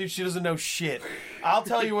prostitute. She doesn't know shit. I'll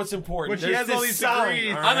tell you what's important. But she There's has all this these sign,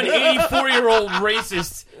 degrees. all I'm an right? 84-year-old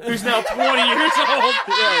racist who's now 20 years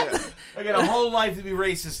old. I got a whole life to be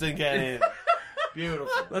racist again. Beautiful.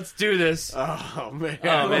 Let's do this. Oh man.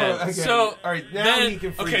 Oh man! Okay. So All right, now then, he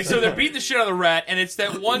can freeze okay, so it. they're beating the shit out of the rat, and it's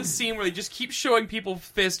that one scene where they just keep showing people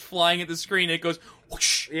fist flying at the screen, and it goes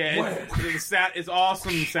whoosh, Yeah, it's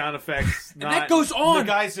awesome sound effects. and that goes on The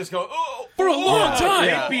guys just go, oh, for a long time.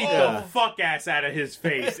 They beat the fuck ass out of his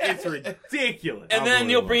face. It's ridiculous. And then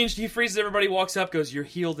Neil Breen, he freezes everybody, walks up, goes, "You're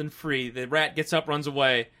healed and free." The rat gets up, runs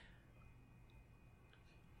away,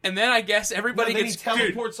 and then I guess everybody then he gets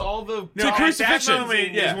teleports all the. No, at crucifixion. that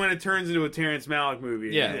moment Yeah. is when it turns into a Terrence Malick movie.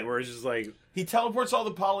 Yeah. Where it's just like He teleports all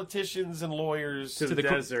the politicians and lawyers to the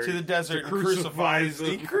desert. to the desert To and crucifies them.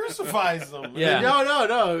 He crucifies them. Yeah.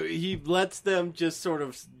 No. He lets them just sort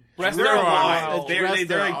of. Rest They're their alive. arms. They're Rest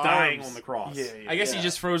their like dying arms. on the cross. Yeah, I guess he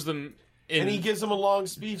just froze them in. And he gives them a long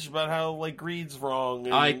speech about how like greed's wrong.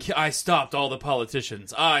 And I stopped all the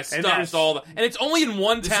politicians. I stopped there's- all the, and it's only in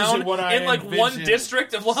one town, isn't what I in like one envisioned.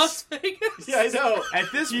 district of Las Vegas. Yeah, I know.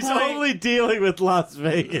 At this He's point, only dealing with Las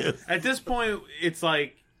Vegas. at this point, it's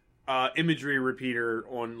like imagery repeater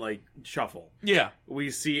on like shuffle. Yeah. We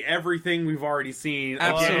see everything we've already seen.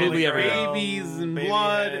 Absolutely Again, everything. babies and Baby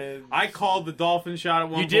blood. heads. I called the dolphin shot at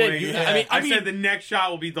one You did. point. You- I mean- said the next shot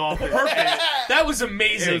will be dolphin. That was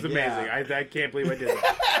amazing. It was amazing. I can't believe I did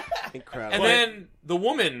that. Incredible. And then the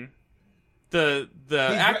woman, the he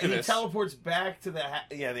activist. teleports back to the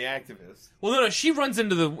the activist. well, no, she runs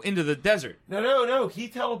into the desert. No. He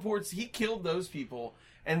teleports. He killed those people,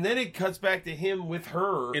 and then it cuts back to him with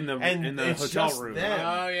her In the it's hotel just room.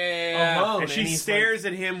 them. yeah. Alone. And she he's stares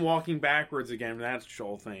at him walking backwards again. That's the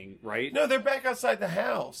whole thing, right? No, they're back outside the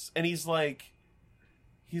house, and he's like,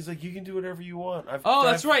 you can do whatever you want.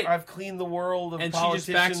 That's right. I've cleaned the world of And she just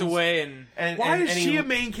backs politicians." away and And, Why and, is and she he, a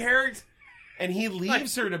main character? And he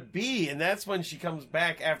leaves her to be, and that's when she comes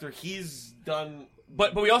back after he's done.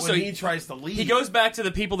 but we also when he tries to leave. he goes back to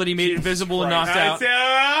the people that he made invisible and knocked out.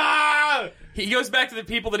 Ah! He goes back to the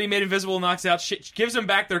people that he made invisible and knocks out. Gives them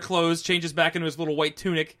back their clothes, changes back into his little white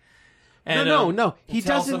tunic. And, No. He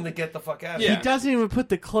tells doesn't. them to get the fuck out. Yeah. He doesn't even put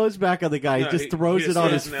the clothes back on the guy. No, he just he throws just it on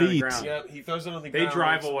throws his it on the feet. ground. Yeah, he throws it on the They ground.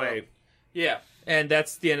 drive walks away. Yeah, and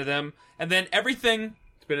that's the end of them. And then everything.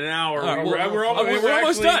 It's been an hour. Oh, we're we're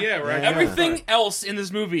almost done. Yeah, we're Everything else in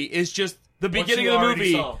this movie is just the beginning you of the already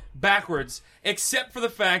movie saw. backwards, except for the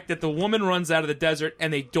fact that the woman runs out of the desert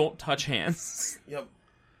and they don't touch hands. Yep.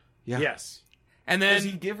 Yeah. Yes. And Does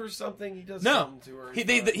then he give her something? He does no, something to her.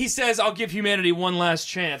 he says, "I'll give humanity one last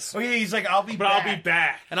chance, Oh yeah, he's like, I'll be But back. I'll be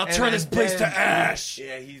back. and I'll And turn this place to then- ash."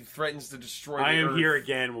 Yeah, he threatens to destroy. I the am Earth. here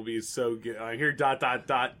again will be so good. I'm here dot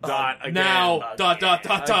again. Now,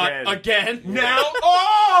 again. Now,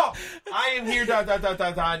 oh! I am here, now,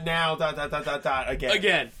 again.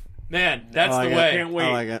 Again. Man, that's I the like way. it. Can't wait.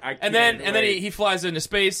 I like it. And then he flies into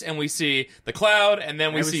space, and we see the cloud, and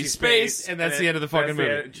then we see space, and that's the end of the fucking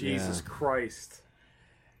movie. Jesus Christ.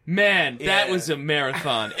 Man, that Yeah. was a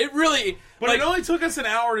marathon. It really, But like, it only took us an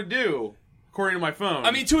hour to do, according to my phone. I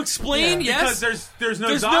mean, to explain, because yes, there's no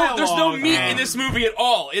there's dialogue. no meat in this movie at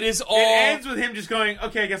all. It is all. It ends with him just going,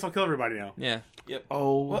 "Okay, I guess I'll kill everybody now." Yeah.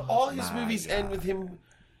 Oh, Well, all his movies end with him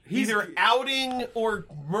either outing or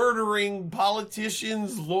murdering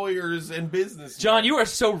politicians, lawyers, and businessmen. John, you are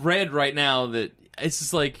so red right now that it's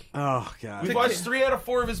just like, Oh god. We've watched 3 out of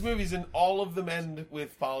 4 of his movies, and all of them end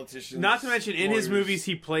with politicians. Not to mention, in his lawyers, movies,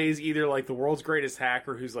 he plays either like the world's greatest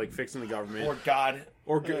hacker who's like fixing the government, or God.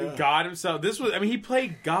 or God himself. This was, I mean, he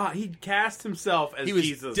played God. He cast himself as he was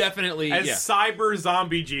Jesus, definitely as cyber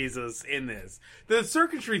zombie Jesus in this. The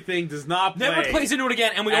circuitry thing does not play. never plays into it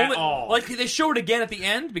again, and we at only all. like they show it again at the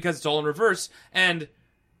end because it's all in reverse, and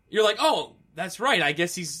you're like, oh, that's right. I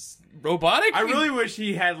guess he's robotic. I really wish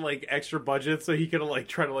he had like extra budget so he could like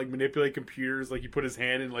try to like manipulate computers. Like he put his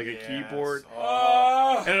hand in like a keyboard.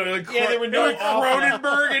 And it would, like, Yeah, there were no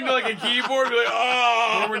Cronenberg into like a keyboard. Be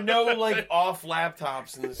like, There were no like off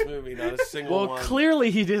laptops in this movie, not a single Well, one.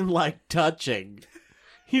 clearly he didn't like touching.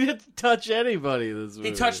 He didn't touch anybody in this movie.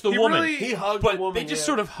 he touched the He woman, really- He hugged but the woman. they just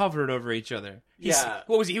sort of hovered over each other. Yeah.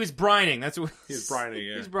 What was he? He was brining. That's what He's Brian.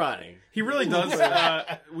 Yeah. He's Brian. He really does.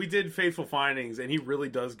 We did Faithful Findings, and he really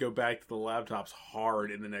does go back to the laptops hard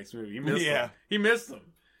in the next movie. He missed Yeah. them. He missed them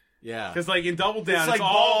Yeah. because, like in Double Down, it's, like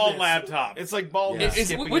all baldness. laptops. It's like baldness. Yeah.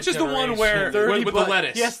 skipping which a is the one where generation. with the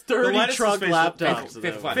lettuce? Yes, The 30 lettuce is truck faithful- laptops. faithful- in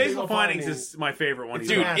faithful that Faithful movie. Findings is my favorite one.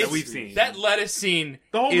 Dude, that it's- we've seen. that lettuce scene.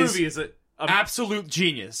 The whole is movie is a absolute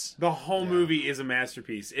genius. the whole movie is a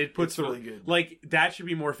masterpiece. It puts It's really good. Like that should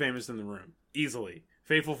be more famous than The Room easily.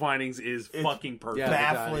 Faithful Findings is fucking perfect. Yeah.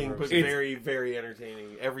 baffling, the but It's- very, very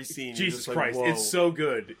entertaining. Every scene, you're Jesus just like, Christ, whoa. it's so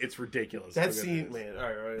good. It's ridiculous. That how good it scene, is. man. All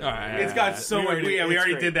right. All right. It's got so We much. already- We it's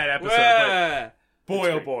already great. did that episode. But Well, boy,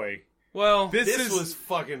 oh great. boy, well, this This is was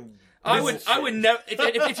fucking. I would never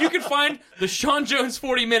if you could find the Sean Jones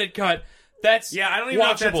 40-minute cut. That's Yeah, I don't even know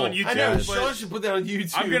if that's watchable. on YouTube. I know. but Sean should put that on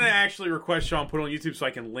YouTube. I'm gonna actually request Sean put it on YouTube so I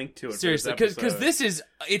can link to it. Seriously, because because this is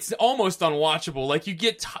it's almost unwatchable. Like you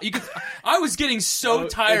get I was getting so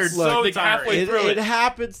tired it's so like tiring. halfway It, through it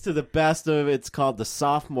happens to the best of it. It's called the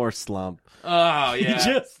sophomore slump. Oh He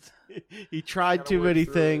yeah. he tried too work many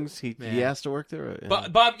through things. He Man. has to work through it.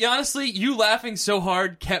 But Bob, honestly, you laughing so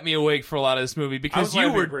hard kept me awake for a lot of this movie because was you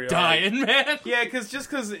laughing were pretty hard. dying, man. Yeah,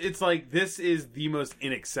 because it's like this is the most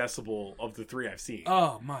inaccessible of the three I've seen.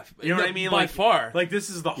 Oh my! You know what I mean? By Like far. Like this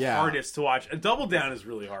is the Yeah. hardest to watch. A Double Down is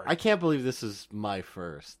really hard. I can't believe this is my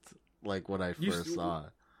first. Like when I You first s- saw it.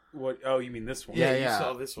 What? Oh, you mean this one? Yeah, you yeah.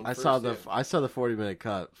 saw this one I first, saw yeah. I saw the 40-minute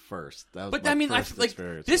cut first. That was but my I mean, I first like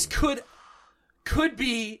experience this with it. could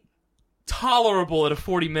be tolerable at a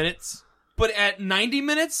 40 minutes, but at 90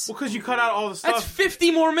 minutes, Well, because you cut out all the stuff. that's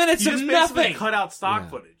 50 more minutes You of just basically nothing. cut out stock Yeah.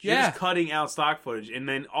 footage. You're Yeah. just cutting out stock footage, and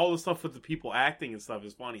then all the stuff with the people acting and stuff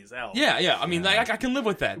is funny as hell. Yeah. I mean, like, I can live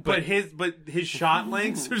with that. But his shot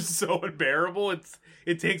lengths are so unbearable.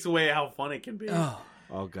 It takes away how fun it can be.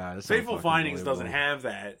 Oh god, it's so Faithful fucking Findings doesn't believable. have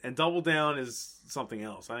that, and Double Down is something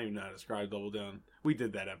else. I don't even know how to describe Double Down. We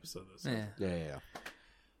did that episode. This Yeah. Yeah.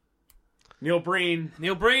 Neil Breen.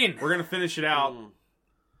 Neil Breen. We're gonna finish it out.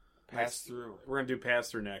 Pass through. We're gonna do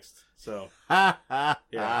Pass Through next. So Yeah.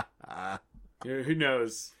 Yeah. Who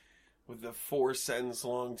knows, With the 4-sentence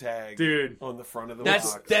long tag, dude? on the front of the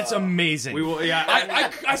That's box. amazing. We will. Yeah,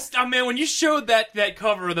 Man, when you showed that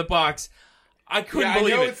cover of the box, I couldn't I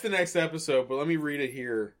believe know it. it's the next episode, but let me read it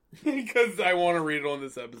here because I want to read it on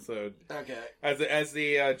this episode Okay. as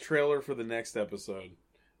the trailer for the next episode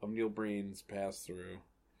of Neil Breen's Pass Through.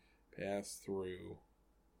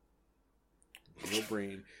 Neil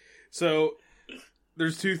Breen. So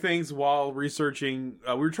there's two things while researching.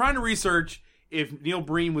 We were trying to research if Neil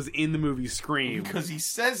Breen was in the movie Scream. Because he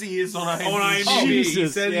says he is on IMDb. On IMDb, he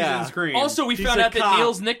Jesus, says yeah. he's in Scream. Also, we He's found a out that cop.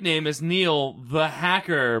 Neil's nickname is Neil the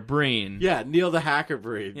Hacker Breen. Yeah, Neil the Hacker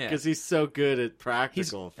Breed, Yeah. because he's so good at He's,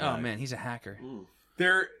 practical oh effects. man, he's a hacker.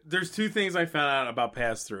 There's two things I found out about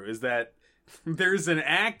Pass Through. Is that there's an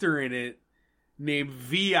actor in it named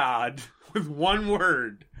Viad with one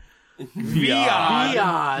word.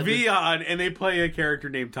 Viad, and they play a character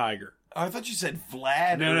named Tiger. I thought you said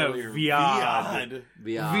Vlad No, earlier. Viad.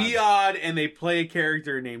 Viad, and they play a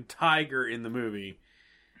character named Tiger in the movie.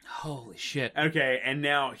 Holy shit. Okay, and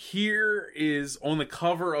now here is on the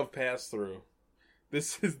cover of Pass Through.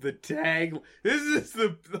 This is the tag. This is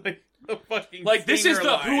the fucking Like, this is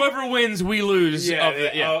stinger the line. whoever wins, we lose.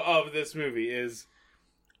 of this movie is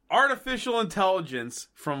artificial intelligence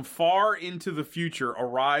from far into the future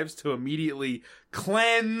arrives to immediately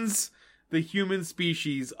cleanse the human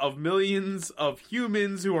species of millions of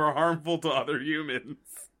humans who are harmful to other humans.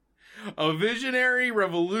 A visionary,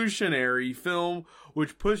 revolutionary film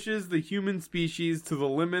which pushes the human species to the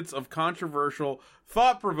limits of controversial,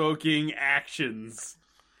 thought-provoking actions.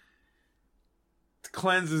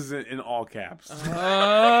 Cleanses in all caps.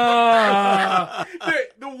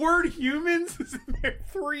 The word humans is in there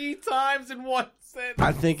 3 times in one sentence.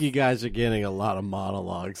 I think you guys are getting a lot of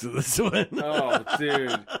monologues in this one. Oh,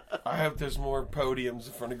 dude. I hope there's more podiums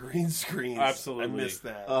in front of green screens. Absolutely. I missed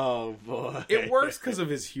that. Oh boy. It works because of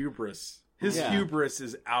his hubris. His hubris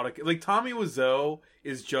is out of... Like, Tommy Wiseau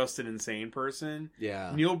is just an insane person.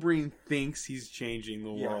 Yeah. Neil Breen thinks he's changing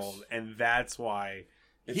the world, and that's why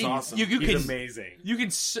It's awesome. He's amazing. You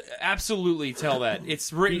can absolutely tell that.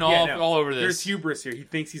 It's written all over this. There's hubris here. He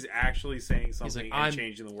thinks he's actually saying something like, and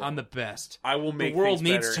changing the world. I'm the best. I will make the world things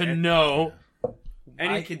needs better, to know.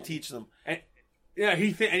 And I can teach them.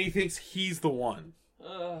 He thinks he's the one.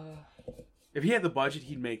 If he had the budget,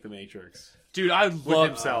 he'd make The Matrix. Dude, I would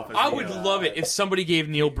love it if somebody gave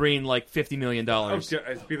Neil Breen like $50 million.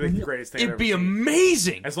 It'd be the greatest thing. It'd be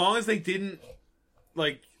amazing. As long as they didn't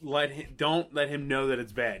don't let him know that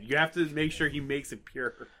it's bad. You have to make sure he makes it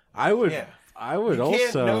pure. I would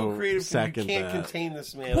also You second can't that. contain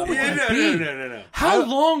this man. What would that be? No. How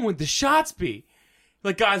long would the shots be?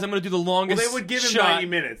 Like, guys, I'm going to do the longest Well, they would give him shot. 90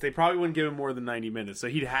 minutes. They probably wouldn't give him more than 90 minutes. So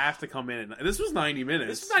he'd have to come in. This was 90 minutes.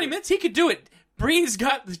 This is 90 minutes. He could do it. Breen's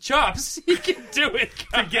got the chops. He can do it.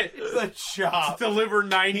 To get the chop. To deliver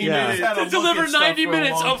 90 minutes. To deliver 90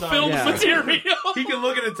 minutes of filmed material. He can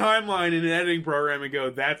look at a timeline in an editing program and go,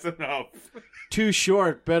 that's enough. Too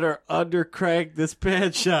short. Better undercrank this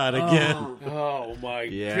pan shot again. Oh my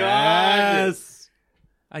god. Yes.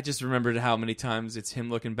 I just remembered how many times it's him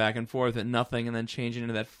looking back and forth at nothing and then changing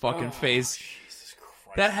into that fucking face. Jesus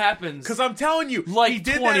Christ. That happens. Because I'm telling you, like he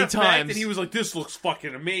did 20 that effect times. and he was like, this looks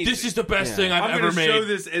fucking amazing. This is the best thing I've ever made. I'm going to show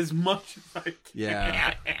this as much as I can.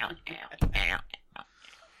 Yeah.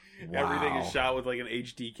 Everything is shot with like an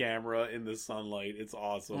HD camera in the sunlight. It's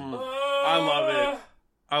awesome. I love it.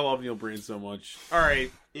 I love Neil Breen so much. All right.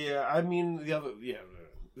 Yeah, I mean,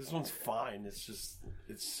 this one's fine. It's just...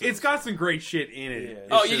 It's got some great shit in it.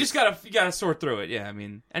 Yeah, you gotta sort through it. Yeah, I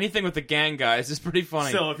mean, anything with the gang guys is pretty funny.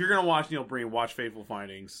 Still, if you're gonna watch Neil Breen, watch Fateful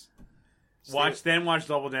Findings. Watch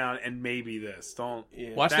Double Down, and maybe this. Don't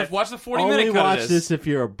watch the 40 Only minute cut watch of this if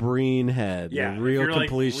you're a Breen head. Yeah, a real if you're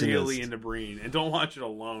completionist. Like really into Breen, and don't watch it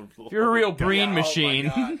alone. If you're a real Breen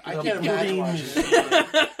machine, I can't imagine watching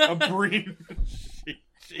a Breen machine.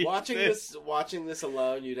 Watching this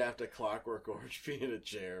alone, you'd have to Clockwork Orange be in a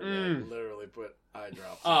chair, man. Literally put eye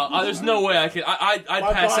drops. There's no way I could. I'd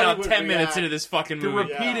pass out 10 minutes into this fucking movie. The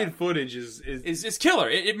repeated footage is killer.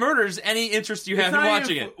 It murders any interest you have in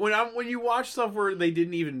watching it. When you watch stuff where they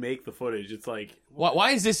didn't even make the footage, it's like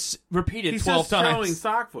why is this repeated 12 times? He's showing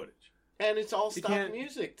stock footage, and it's all stock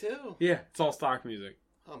music too. Yeah, it's all stock music.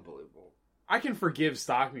 Unbelievable. I can forgive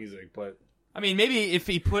stock music, but. I mean, maybe if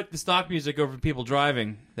he put the stock music over people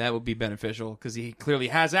driving, that would be beneficial, because he clearly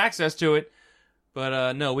has access to it.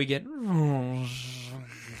 But no, we get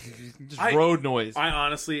just road noise. I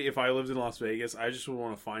honestly, if I lived in Las Vegas, I just would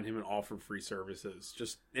want to find him and offer free services,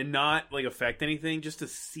 and not like affect anything, just to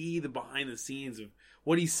see the behind the scenes of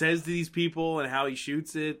what he says to these people and how he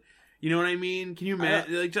shoots it. You know what I mean? Can you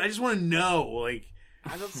imagine? I just want to know, like,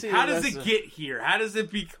 I don't see how does it get here? How does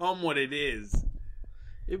it become what it is?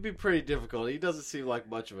 It'd be pretty difficult. He doesn't seem like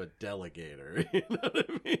much of a delegator. You know what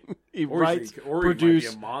I mean? He writes,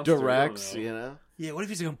 produces, directs, you know? Yeah, what if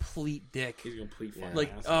he's a complete dick? He's a complete fucking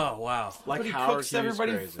like, asshole. oh, wow. Like he Howard cooks Hughes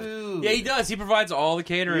everybody crazy. food. Yeah, he does. He provides all the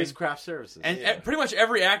catering. He has craft services. And pretty much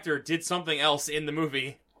every actor did something else in the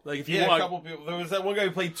movie. Like, if you a want... couple people. There was that one guy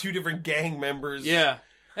who played two different gang members. Yeah.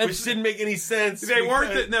 Which didn't make any sense. They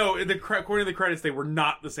weren't. According to the credits, they were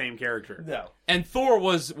not the same character. No. And Thor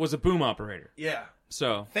was a boom operator. Yeah.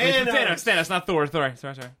 So Thanos, not Thor. Sorry.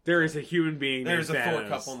 There is a human being. There's named a Thanos. Thor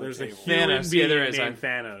couple. There's a table. human Thanos. being Yeah, there is. named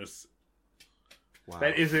Thanos. Wow.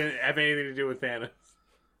 That doesn't have anything to do with Thanos.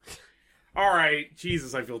 All right,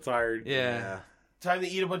 Jesus, I feel tired. Yeah. Time to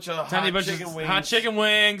eat a bunch of hot chicken wings. Hot chicken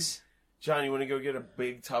wings. John, you want to go get a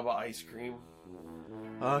big tub of ice cream?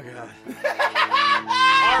 Oh, God.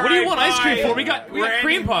 What do you want ice cream for? We got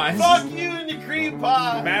cream pies. Fuck you and your cream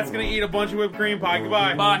pie. Matt's gonna eat a bunch of whipped cream pie.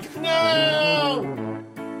 Goodbye. Bye. No!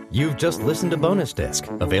 You've just listened to Bonus Disc,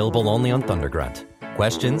 available only on Thundergrunt.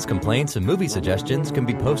 Questions, complaints, and movie suggestions can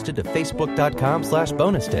be posted to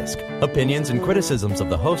facebook.com/bonusdisc. Opinions and criticisms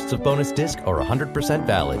of the hosts of Bonus Disc are 100%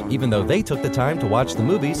 valid, even though they took the time to watch the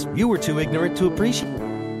movies you were too ignorant to appreciate.